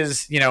 Which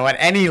is, at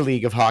any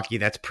league of hockey,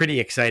 that's pretty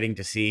exciting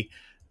to see.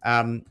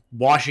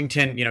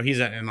 Washington,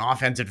 he's an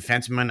offensive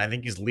defenseman. I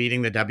think he's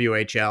leading the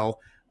WHL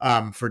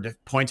for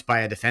points by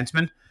a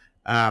defenseman,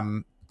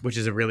 which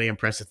is a really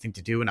impressive thing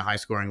to do in a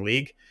high-scoring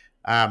league.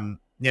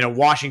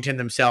 Washington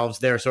themselves,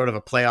 they're sort of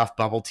a playoff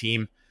bubble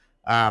team.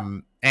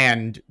 And,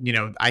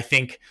 I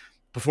think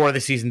before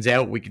the season's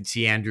out, we could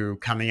see Andrew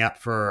coming up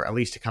for at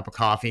least a cup of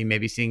coffee,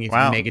 maybe seeing if he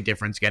can make a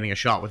difference, getting a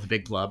shot with a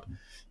big club.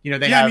 I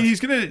mean,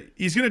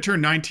 he's gonna turn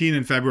 19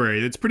 in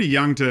February. It's pretty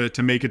young to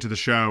make it to the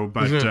show,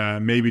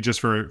 but maybe just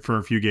for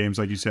a few games,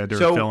 like you said, or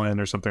fill in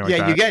or something like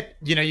that.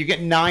 You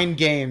get 9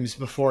 games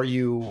before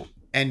you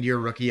end your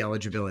rookie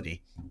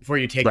eligibility, before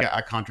you take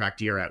a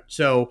contract year out.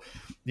 So,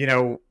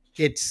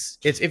 it's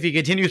if he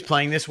continues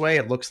playing this way,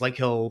 it looks like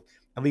he'll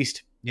at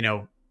least,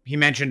 he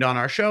mentioned on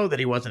our show that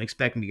he wasn't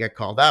expecting to get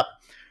called up,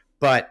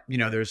 but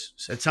there's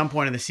at some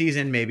point in the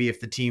season, maybe if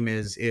the team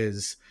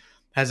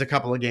has a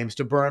couple of games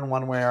to burn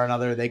one way or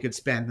another, they could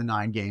spend the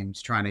 9 games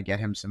trying to get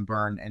him some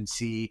burn and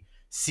see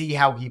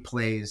how he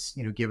plays,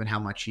 given how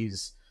much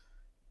he's,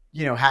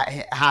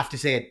 have to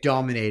say it,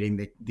 dominating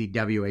the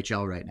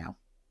WHL right now.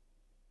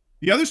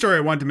 The other story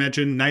I wanted to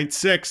mention, night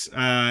 6,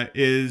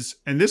 is,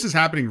 and this is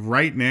happening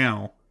right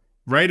now,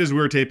 right as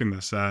we're taping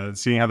this,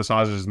 seeing how the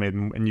sausage is made,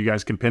 and you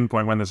guys can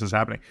pinpoint when this is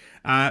happening.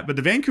 But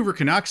the Vancouver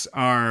Canucks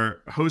are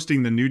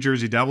hosting the New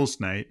Jersey Devils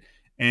tonight.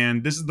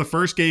 And this is the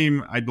first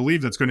game, I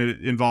believe, that's going to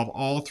involve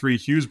all 3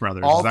 Hughes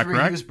brothers. Is that correct? All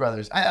 3 Hughes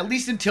brothers. At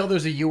least until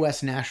there's a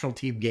U.S. national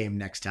team game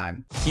next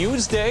time.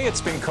 Hughes Day.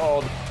 It's been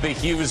called the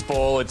Hughes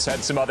Bowl. It's had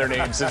some other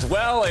names as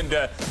well. And,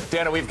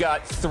 Dana, we've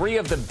got 3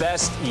 of the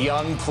best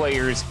young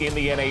players in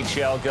the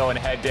NHL going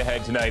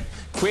head-to-head tonight.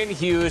 Quinn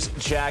Hughes,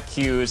 Jack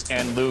Hughes,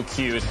 and Luke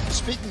Hughes.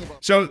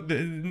 So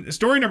the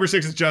story number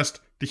 6 is just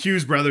the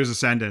Hughes brothers'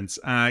 ascendance.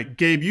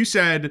 Gabe, you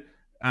said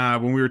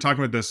when we were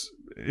talking about this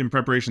in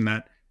preparation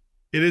that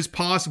it is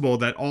possible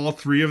that all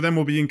 3 of them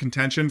will be in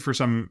contention for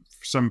some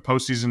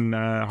postseason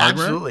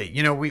hardware. Absolutely.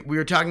 We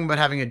were talking about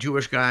having a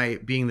Jewish guy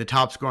being the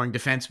top scoring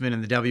defenseman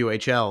in the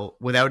WHL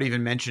without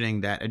even mentioning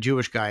that a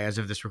Jewish guy, as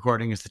of this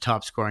recording, is the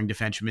top scoring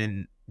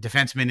defenseman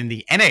in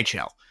the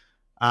NHL.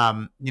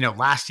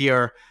 Last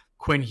year,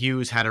 Quinn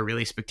Hughes had a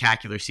really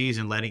spectacular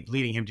season,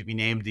 leading him to be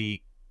named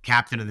the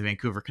captain of the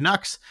Vancouver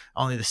Canucks,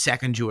 only the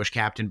 2nd Jewish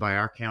captain by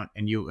our count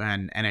in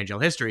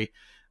NHL history.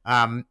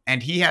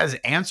 And he has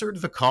answered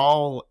the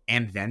call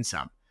and then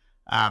some.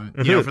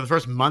 For the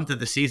first month of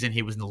the season,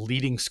 he was the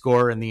leading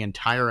scorer in the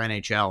entire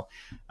NHL.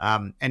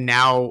 And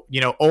now,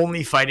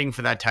 only fighting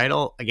for that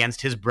title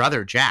against his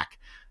brother, Jack.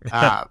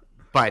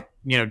 But,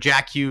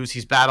 Jack Hughes,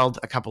 he's battled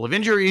a couple of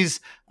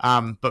injuries.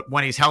 But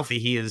when he's healthy,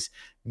 he is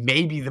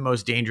maybe the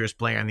most dangerous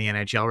player in the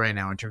NHL right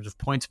now in terms of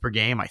points per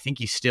game. I think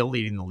he's still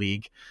leading the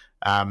league,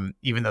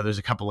 even though there's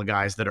a couple of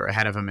guys that are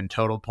ahead of him in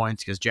total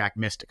points because Jack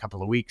missed a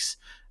couple of weeks.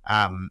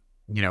 With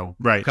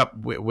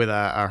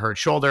a hurt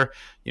shoulder.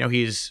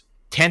 He's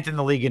 10th in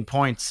the league in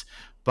points,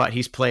 but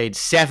he's played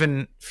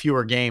 7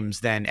 fewer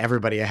games than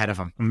everybody ahead of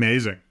him.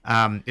 Amazing.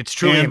 It's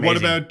truly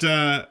amazing.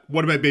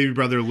 What about baby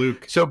brother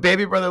Luke? So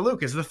baby brother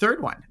Luke is the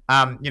third one.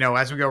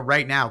 As we go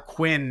right now,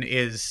 Quinn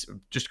is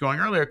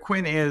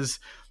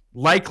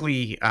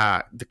likely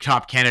the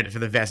top candidate for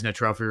the Vezina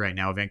Trophy right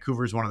now.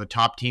 Vancouver is one of the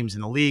top teams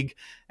in the league,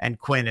 and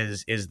Quinn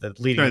is the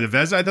leading. Sorry, the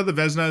Vezina. I thought the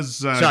Vezina's.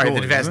 The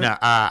Vezina.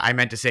 I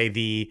meant to say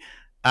the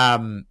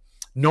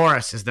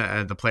Norris is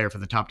the player for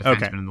the top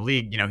defenseman in the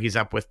league. He's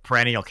up with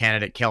perennial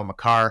candidate Cale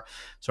Makar,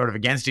 sort of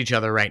against each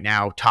other right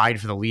now, tied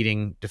for the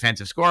leading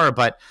defensive scorer.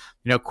 But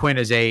Quinn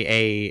is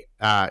a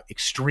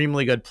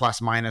extremely good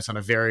plus minus on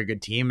a very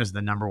good team as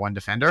the number one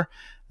defender.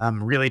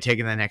 Really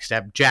taking the next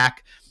step.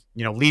 Jack,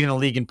 leading the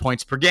league in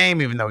points per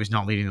game, even though he's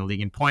not leading the league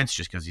in points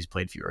just because he's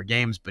played fewer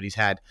games, but he's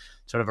had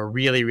sort of a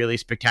really, really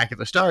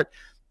spectacular start.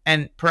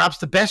 And perhaps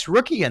the best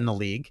rookie in the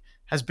league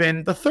has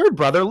been the third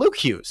brother, Luke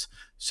Hughes.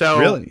 So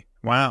really?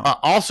 Wow.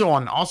 Also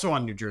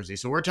on New Jersey.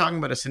 So we're talking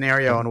about a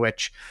scenario in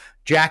which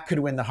Jack could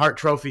win the Hart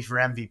Trophy for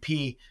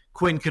MVP,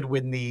 Quinn could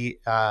win the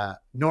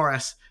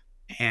Norris,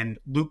 and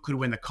Luke could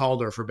win the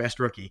Calder for best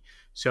rookie.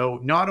 So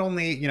not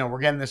only, we're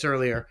getting this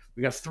earlier,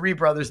 we got 3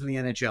 brothers in the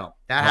NHL.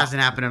 That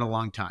hasn't happened in a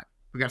long time.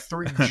 We got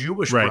 3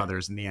 Jewish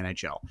brothers in the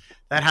NHL.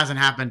 That hasn't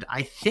happened,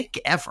 I think,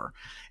 ever.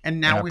 And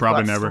now we've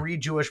got 3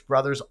 Jewish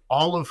brothers,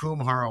 all of whom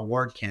are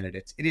award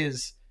candidates. It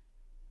is,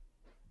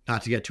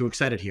 not to get too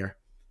excited here,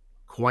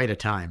 quite a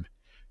time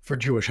for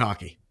Jewish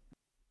hockey.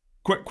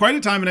 Quite a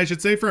time, and I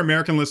should say for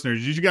American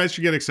listeners, you guys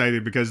should get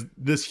excited because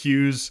this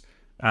Hughes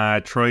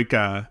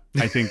troika,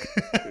 I think,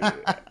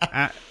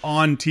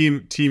 on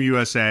Team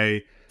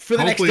USA for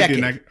the next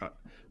decade.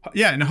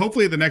 And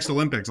hopefully at the next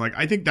Olympics.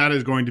 I think that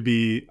is going to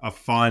be a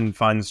fun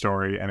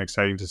story and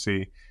exciting to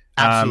see.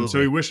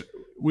 Absolutely. So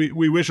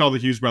we wish all the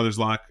Hughes brothers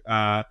luck.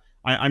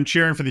 I'm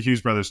cheering for the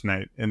Hughes brothers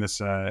tonight in this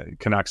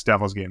Canucks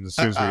Devils game as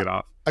soon as we get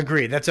off.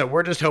 Agreed.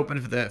 We're just hoping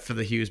for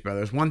the Hughes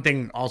brothers. One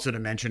thing also to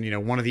mention,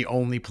 one of the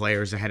only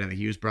players ahead of the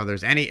Hughes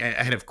brothers,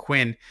 ahead of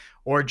Quinn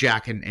or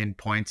Jack in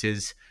points,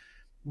 is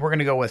we're going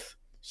to go with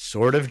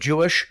sort of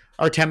Jewish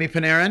Artemi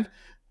Panarin.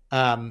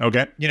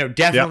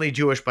 Definitely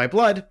Jewish by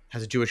blood,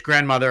 has a Jewish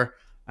grandmother.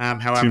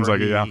 However, seems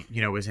like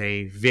is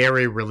a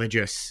very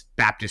religious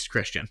Baptist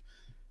Christian.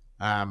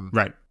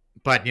 Right.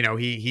 But,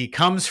 he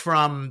comes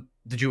from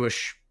the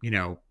Jewish,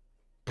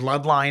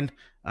 bloodline,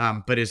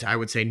 but is, I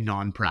would say,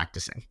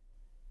 non-practicing.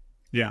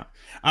 Yeah.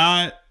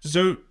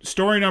 So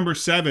story number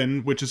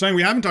 7, which is something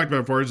we haven't talked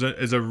about before,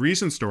 is a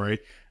recent story,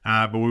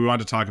 but we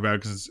want to talk about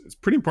because it's a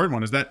pretty important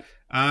one, is that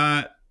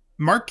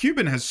Mark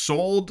Cuban has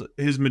sold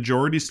his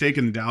majority stake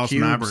in the Dallas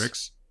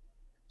Mavericks,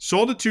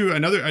 sold it to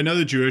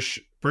another Jewish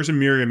person,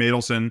 Miriam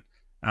Adelson,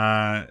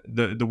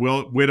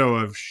 the widow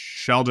of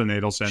Sheldon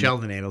Adelson.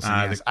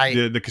 Yes.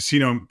 The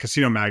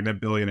casino magnate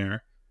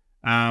billionaire.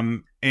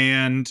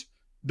 And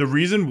the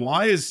reason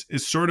why is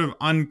sort of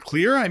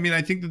unclear. I mean,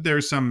 I think that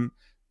there's some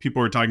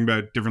people are talking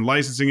about different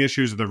licensing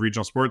issues of the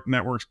regional sport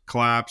networks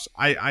collapse.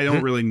 I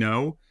don't really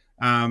know.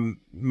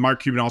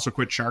 Mark Cuban also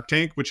quit Shark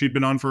Tank, which he'd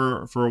been on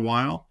for a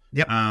while.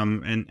 Yep.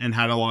 And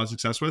had a lot of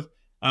success with.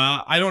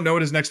 I don't know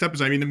what his next step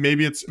is. I mean,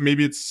 maybe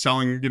it's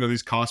selling,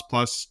 these cost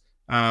plus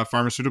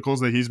pharmaceuticals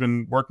that he's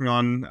been working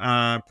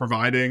on,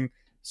 providing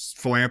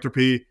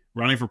philanthropy,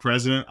 running for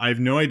president. I have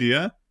no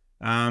idea.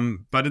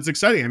 But it's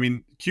exciting. I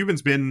mean,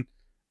 Cuban's been,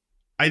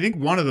 I think,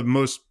 one of the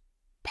most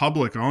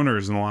public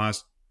owners in the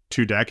last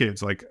 2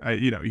 decades.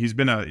 He's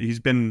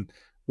been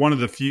one of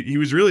the few. He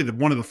was really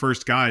one of the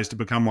first guys to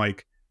become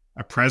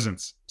a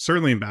presence,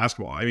 certainly in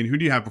basketball. I mean, who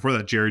do you have before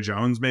that? Jerry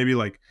Jones, maybe.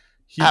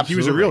 He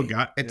was a real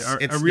guy,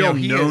 a real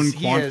known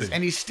quantity,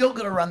 and he's still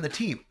going to run the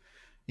team.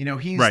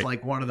 He's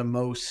right. One of the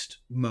most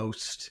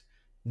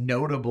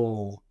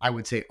notable, I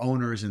would say,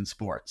 owners in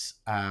sports.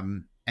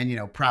 And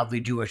proudly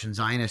Jewish and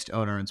Zionist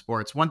owner in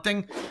sports. One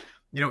thing,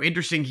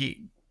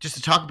 interesting. Just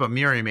to talk about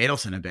Miriam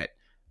Adelson a bit.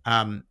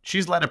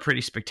 She's led a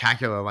pretty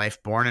spectacular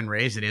life. Born and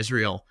raised in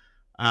Israel.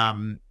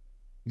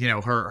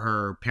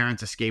 Her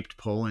parents escaped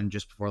Poland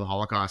just before the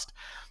Holocaust,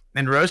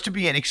 and rose to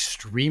be an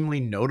extremely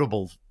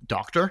notable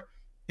doctor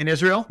in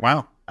Israel.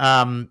 Wow.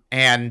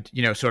 And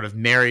sort of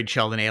married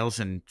Sheldon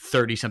Adelson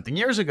 30-something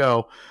years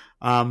ago,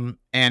 and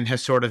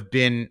has sort of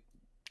been,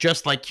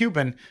 just like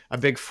Cuban, a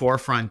big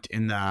forefront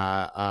in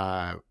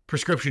the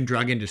prescription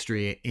drug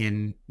industry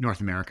in North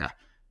America.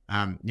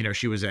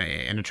 She was an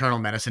internal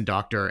medicine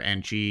doctor,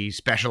 and she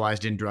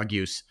specialized in drug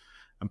use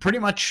pretty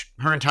much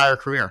her entire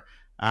career.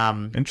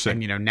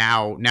 Interesting. And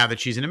now that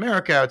she's in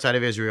America outside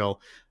of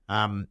Israel,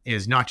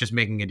 is not just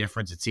making a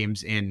difference, it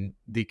seems, in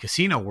the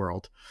casino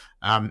world,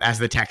 as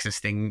the Texas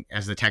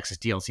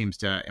deal seems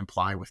to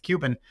imply with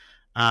Cuban,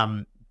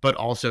 but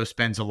also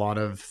spends a lot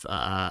of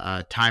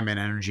time and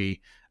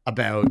energy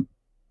about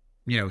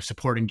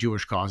supporting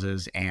Jewish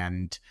causes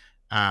and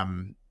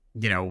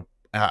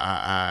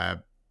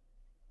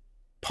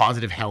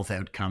positive health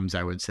outcomes,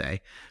 I would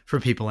say, for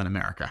people in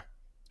America,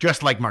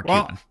 just like Mark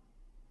Cuban.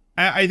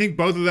 I think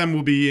both of them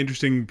will be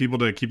interesting people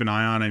to keep an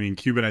eye on. I mean,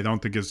 Cuban, I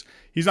don't think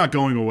he's not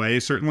going away,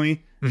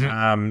 certainly.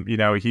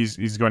 Mm-hmm.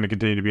 He's going to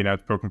continue to be an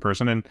outspoken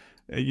person and,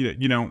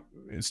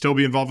 still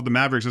be involved with the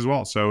Mavericks as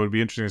well. So it'd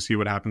be interesting to see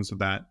what happens with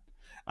that.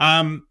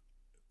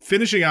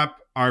 Finishing up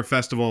our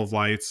Festival of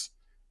Lights,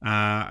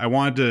 I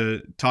wanted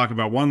to talk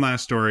about one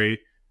last story,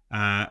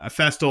 a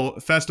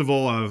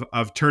festival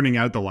of turning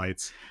out the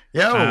lights.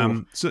 The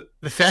festival. So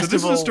this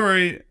is a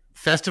story.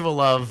 Festival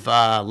of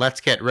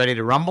Let's Get Ready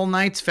to Rumble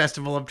nights.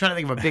 Festival. I'm trying to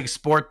think of a big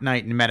sport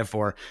night in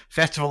metaphor.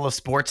 Festival of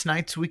sports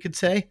nights, we could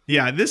say.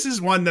 Yeah, this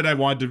is one that I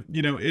wanted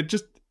to. It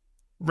just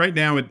right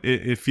now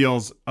it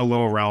feels a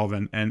little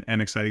relevant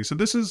and exciting. So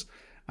this is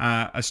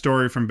a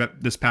story from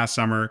this past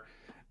summer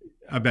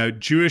about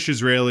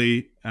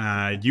Jewish-Israeli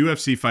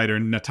UFC fighter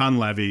Natan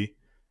Levy,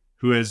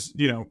 who has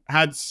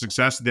had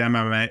success in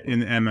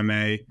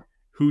MMA,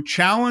 who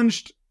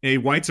challenged a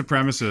white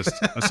supremacist,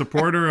 a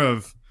supporter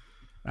of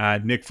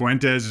Nick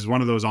Fuentes, is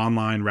one of those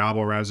online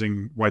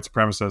rabble-rousing white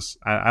supremacists.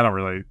 I don't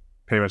really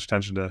pay much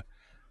attention to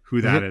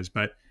who that is,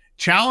 but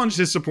challenged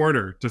his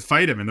supporter to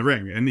fight him in the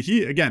ring. And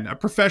he, again, a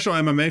professional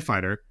MMA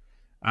fighter,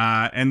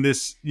 and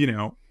this,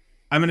 I'm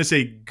going to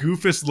say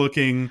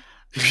goofus-looking...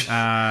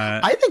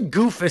 I think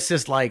goofus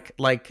is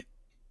like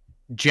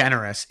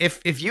generous.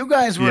 If you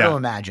guys were to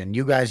imagine,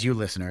 you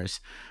listeners,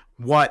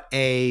 what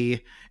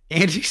a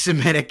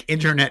anti-Semitic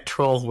internet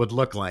troll would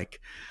look like,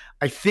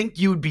 I think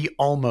you'd be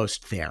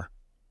almost there.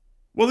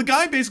 Well, the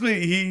guy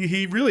basically,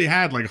 he really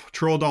had like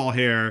troll doll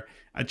hair,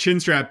 a chin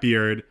strap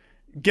beard,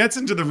 gets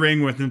into the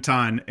ring with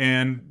Natan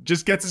and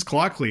just gets his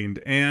claw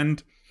cleaned.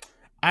 And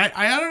I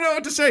don't know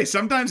what to say.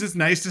 Sometimes it's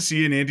nice to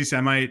see an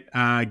anti-Semite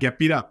get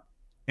beat up.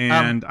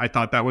 And I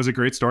thought that was a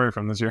great story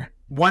from this year.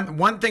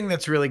 One thing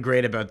that's really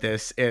great about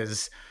this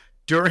is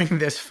during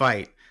this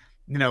fight,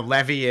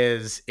 Levy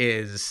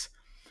is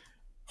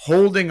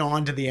holding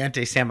on to the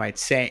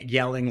anti-Semites,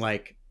 yelling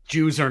like,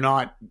 Jews are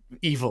not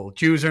evil.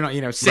 Jews are not,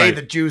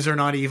 that Jews are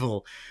not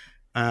evil.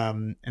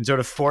 And sort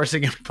of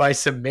forcing him by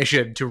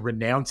submission to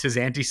renounce his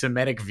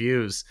anti-Semitic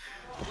views.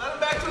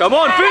 Come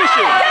on, finish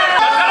it.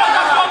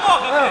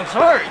 Oh,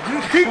 sorry.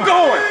 Keep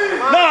going.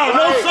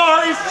 No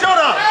sorry. Shut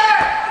up.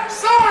 Hey,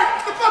 sorry.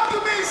 What the fuck you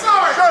mean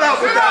sorry? Shut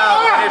up with that.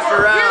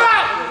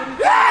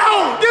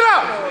 Get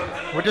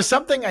out. Which is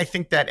something I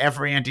think that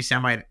every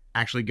anti-Semite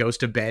actually goes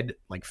to bed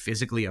like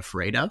physically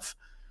afraid of.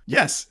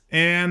 Yes,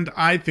 and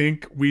I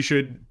think we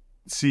should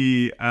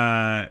see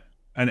an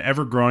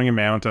ever-growing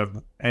amount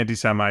of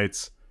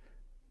anti-Semites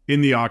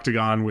in the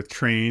octagon with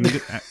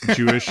trained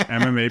Jewish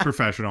MMA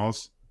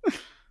professionals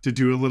to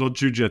do a little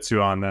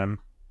jiu-jitsu on them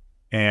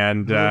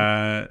and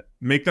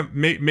make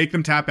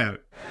them tap out.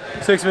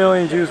 6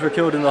 million Jews were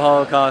killed in the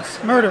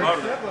Holocaust. Murdered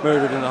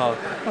in the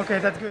Holocaust. Okay,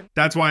 that's good.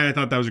 That's why I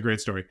thought that was a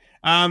great story.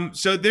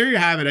 So there you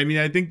have it. I mean,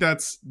 I think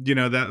that's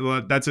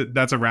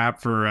a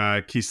wrap for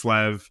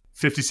Kislev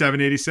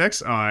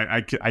 5786. Oh,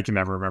 I can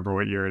never remember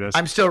what year it is.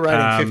 I'm still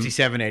writing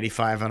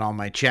 5785 on all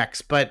my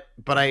checks, but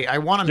I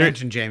want to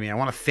mention, Jamie, I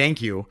want to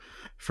thank you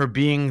for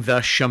being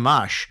the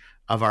shamash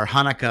of our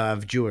Hanukkah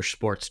of Jewish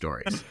sports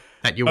stories.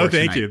 That you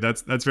thank you.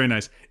 That's very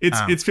nice. It's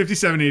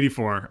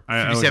 5784.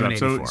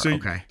 5784.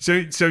 Okay.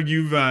 So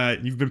you've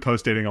been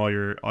post-dating all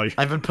your.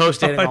 I've been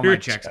post-dating all my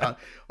checks. A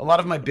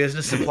lot of my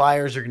business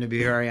suppliers are going to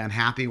be very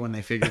unhappy when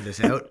they figure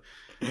this out.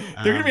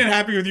 They're going to be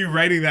unhappy with you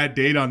writing that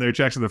date on their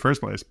checks in the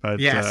first place. But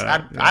yes,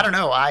 I don't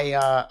know.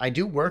 I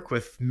do work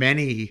with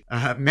many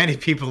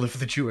people of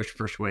the Jewish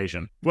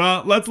persuasion.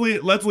 Well, let's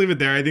leave it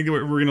there. I think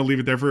we're going to leave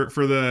it there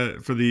for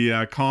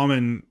the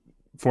common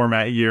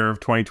format year of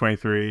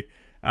 2023.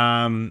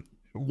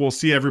 We'll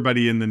see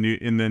everybody in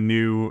the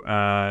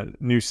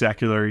new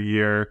secular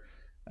year.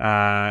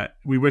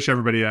 We wish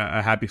everybody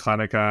a happy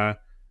Hanukkah.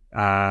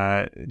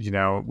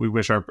 We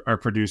wish our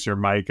producer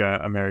Mike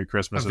a Merry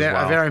Christmas as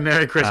well. A very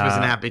Merry Christmas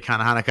and happy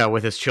Hanukkah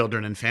with his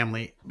children and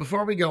family.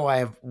 Before we go, I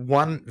have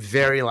one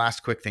very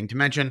last quick thing to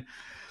mention.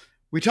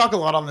 We talk a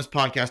lot on this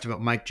podcast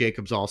about Mike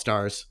Jacobs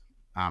All-Stars,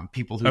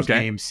 people whose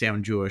names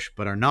sound Jewish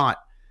but are not.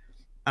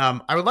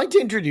 I would like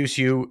to introduce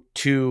you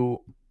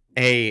to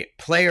a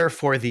player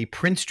for the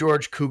Prince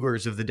George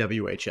Cougars of the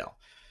WHL.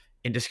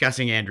 In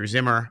discussing Andrew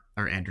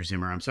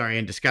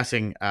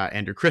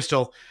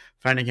Crystal,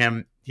 finding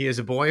him, he is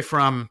a boy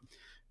from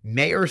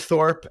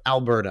Mayerthorpe,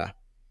 Alberta.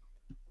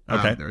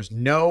 Okay. There's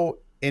no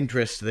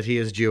interest that he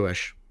is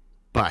Jewish,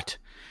 but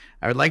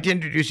I would like to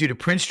introduce you to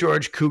Prince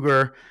George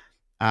Cougar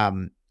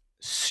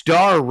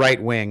star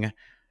right wing,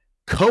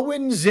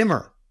 Cohen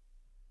Zimmer.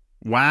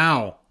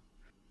 Wow.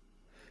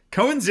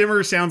 Cohen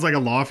Zimmer sounds like a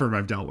law firm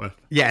I've dealt with.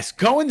 Yes,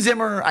 Cohen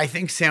Zimmer, I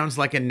think, sounds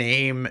like a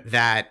name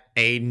that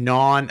an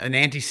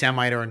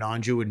anti-Semite or a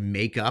non-Jew would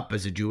make up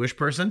as a Jewish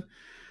person.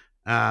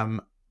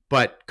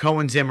 But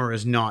Cohen Zimmer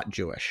is not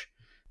Jewish.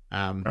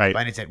 Right.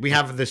 By any sense. We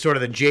have the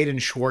Jaden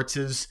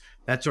Schwartzes,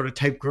 that sort of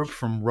type group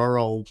from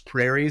rural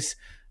prairies.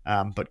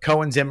 But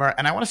Cohen Zimmer,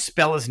 and I want to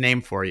spell his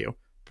name for you,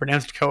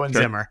 pronounced Cohen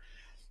Zimmer.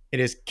 It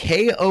is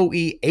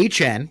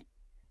Koehn,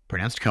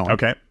 pronounced Cohen.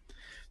 Okay.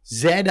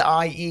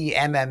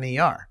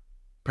 Ziemmer,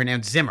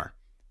 pronounced Zimmer.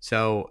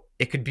 So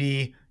It could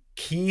be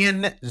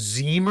Kian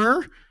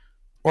Zimmer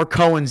or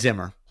Cohen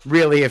Zimmer.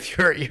 Really, if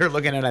you're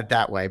looking at it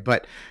that way.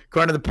 But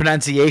according to the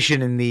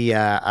pronunciation in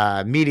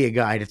the media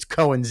guide, it's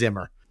Cohen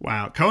Zimmer.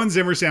 Wow, Cohen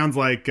Zimmer sounds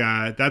like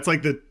that's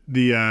like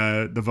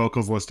the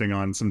vocals listing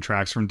on some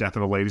tracks from Death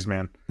of a Ladies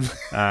Man.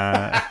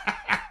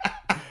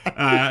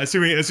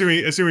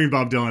 Assuming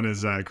Bob Dylan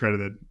is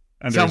credited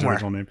under his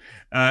original name.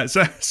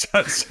 So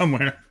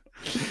somewhere.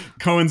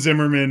 Cohen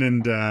Zimmerman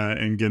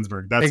and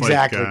Ginsburg. That's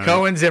exactly like,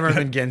 Cohen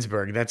Zimmerman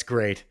Ginsburg. That's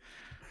great.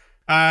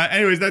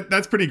 Anyways,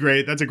 that's pretty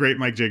great. That's a great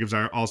Mike Jacobs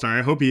All-Star.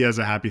 I hope he has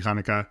a happy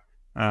Hanukkah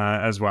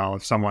as well.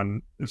 If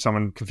someone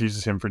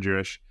confuses him for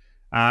Jewish.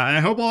 And I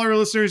hope all our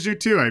listeners do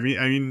too. I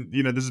mean,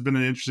 this has been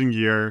an interesting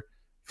year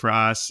for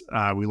us.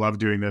 We love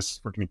doing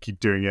this. We're going to keep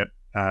doing it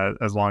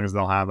as long as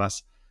they'll have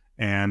us.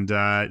 And,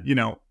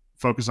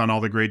 focus on all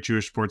the great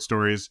Jewish sports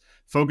stories.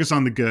 Focus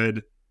on the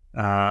good,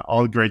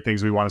 all the great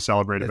things we want to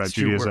celebrate about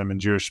Judaism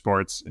and Jewish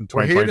sports in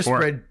 2024. We're here to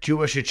spread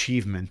Jewish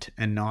achievement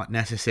and not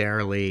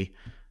necessarily,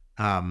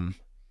 spread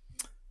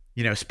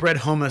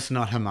hummus,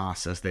 not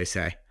Hamas, as they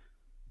say.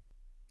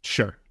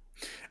 Sure.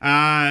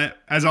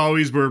 As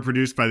always, we're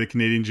produced by the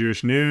Canadian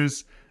Jewish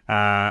News.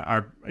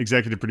 Our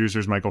executive producer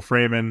is Michael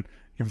Freeman.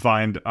 You can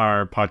find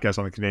our podcast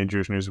on the Canadian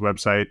Jewish News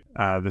website,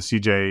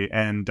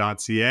 thecjn.ca,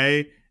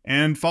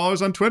 and follow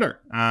us on Twitter,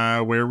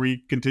 where we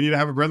continue to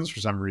have a presence for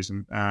some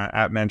reason,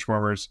 at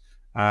Menschwarmers,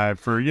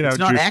 for it's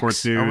not Jewish X.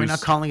 sports news. Are we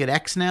not calling it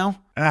X now?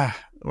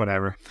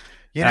 Whatever.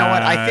 You know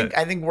what?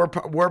 I think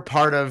we're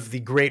part of the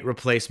great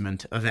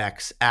replacement of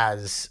X,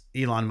 as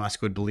Elon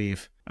Musk would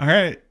believe. All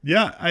right.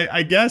 Yeah,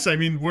 I guess. I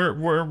mean,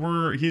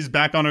 we're he's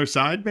back on our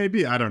side,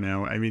 maybe. I don't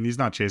know. I mean, he's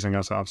not chasing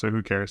us off, so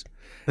who cares?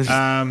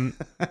 I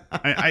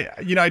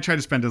try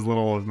to spend as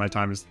little of my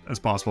time as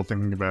possible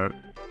thinking about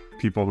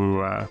people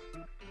who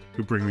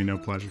bring me no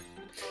pleasure.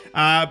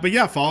 But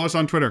yeah, follow us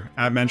on Twitter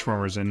at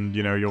Menschwarmers, and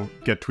you'll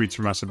get tweets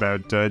from us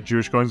about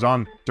Jewish goings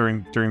on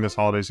during this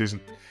holiday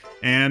season.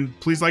 And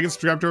please like and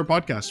subscribe to our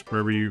podcast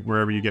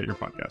wherever you get your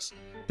podcasts.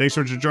 Thanks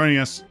so much for joining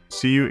us.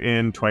 See you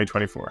in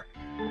 2024.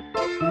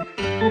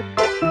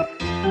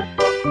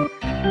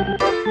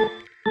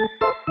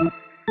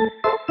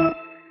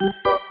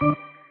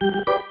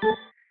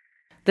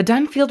 The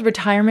Dunfield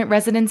Retirement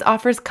Residence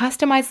offers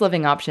customized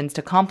living options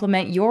to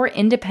complement your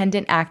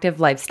independent, active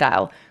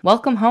lifestyle.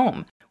 Welcome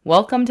home.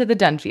 Welcome to the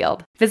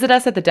Dunfield. Visit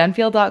us at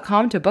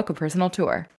thedunfield.com to book a personal tour.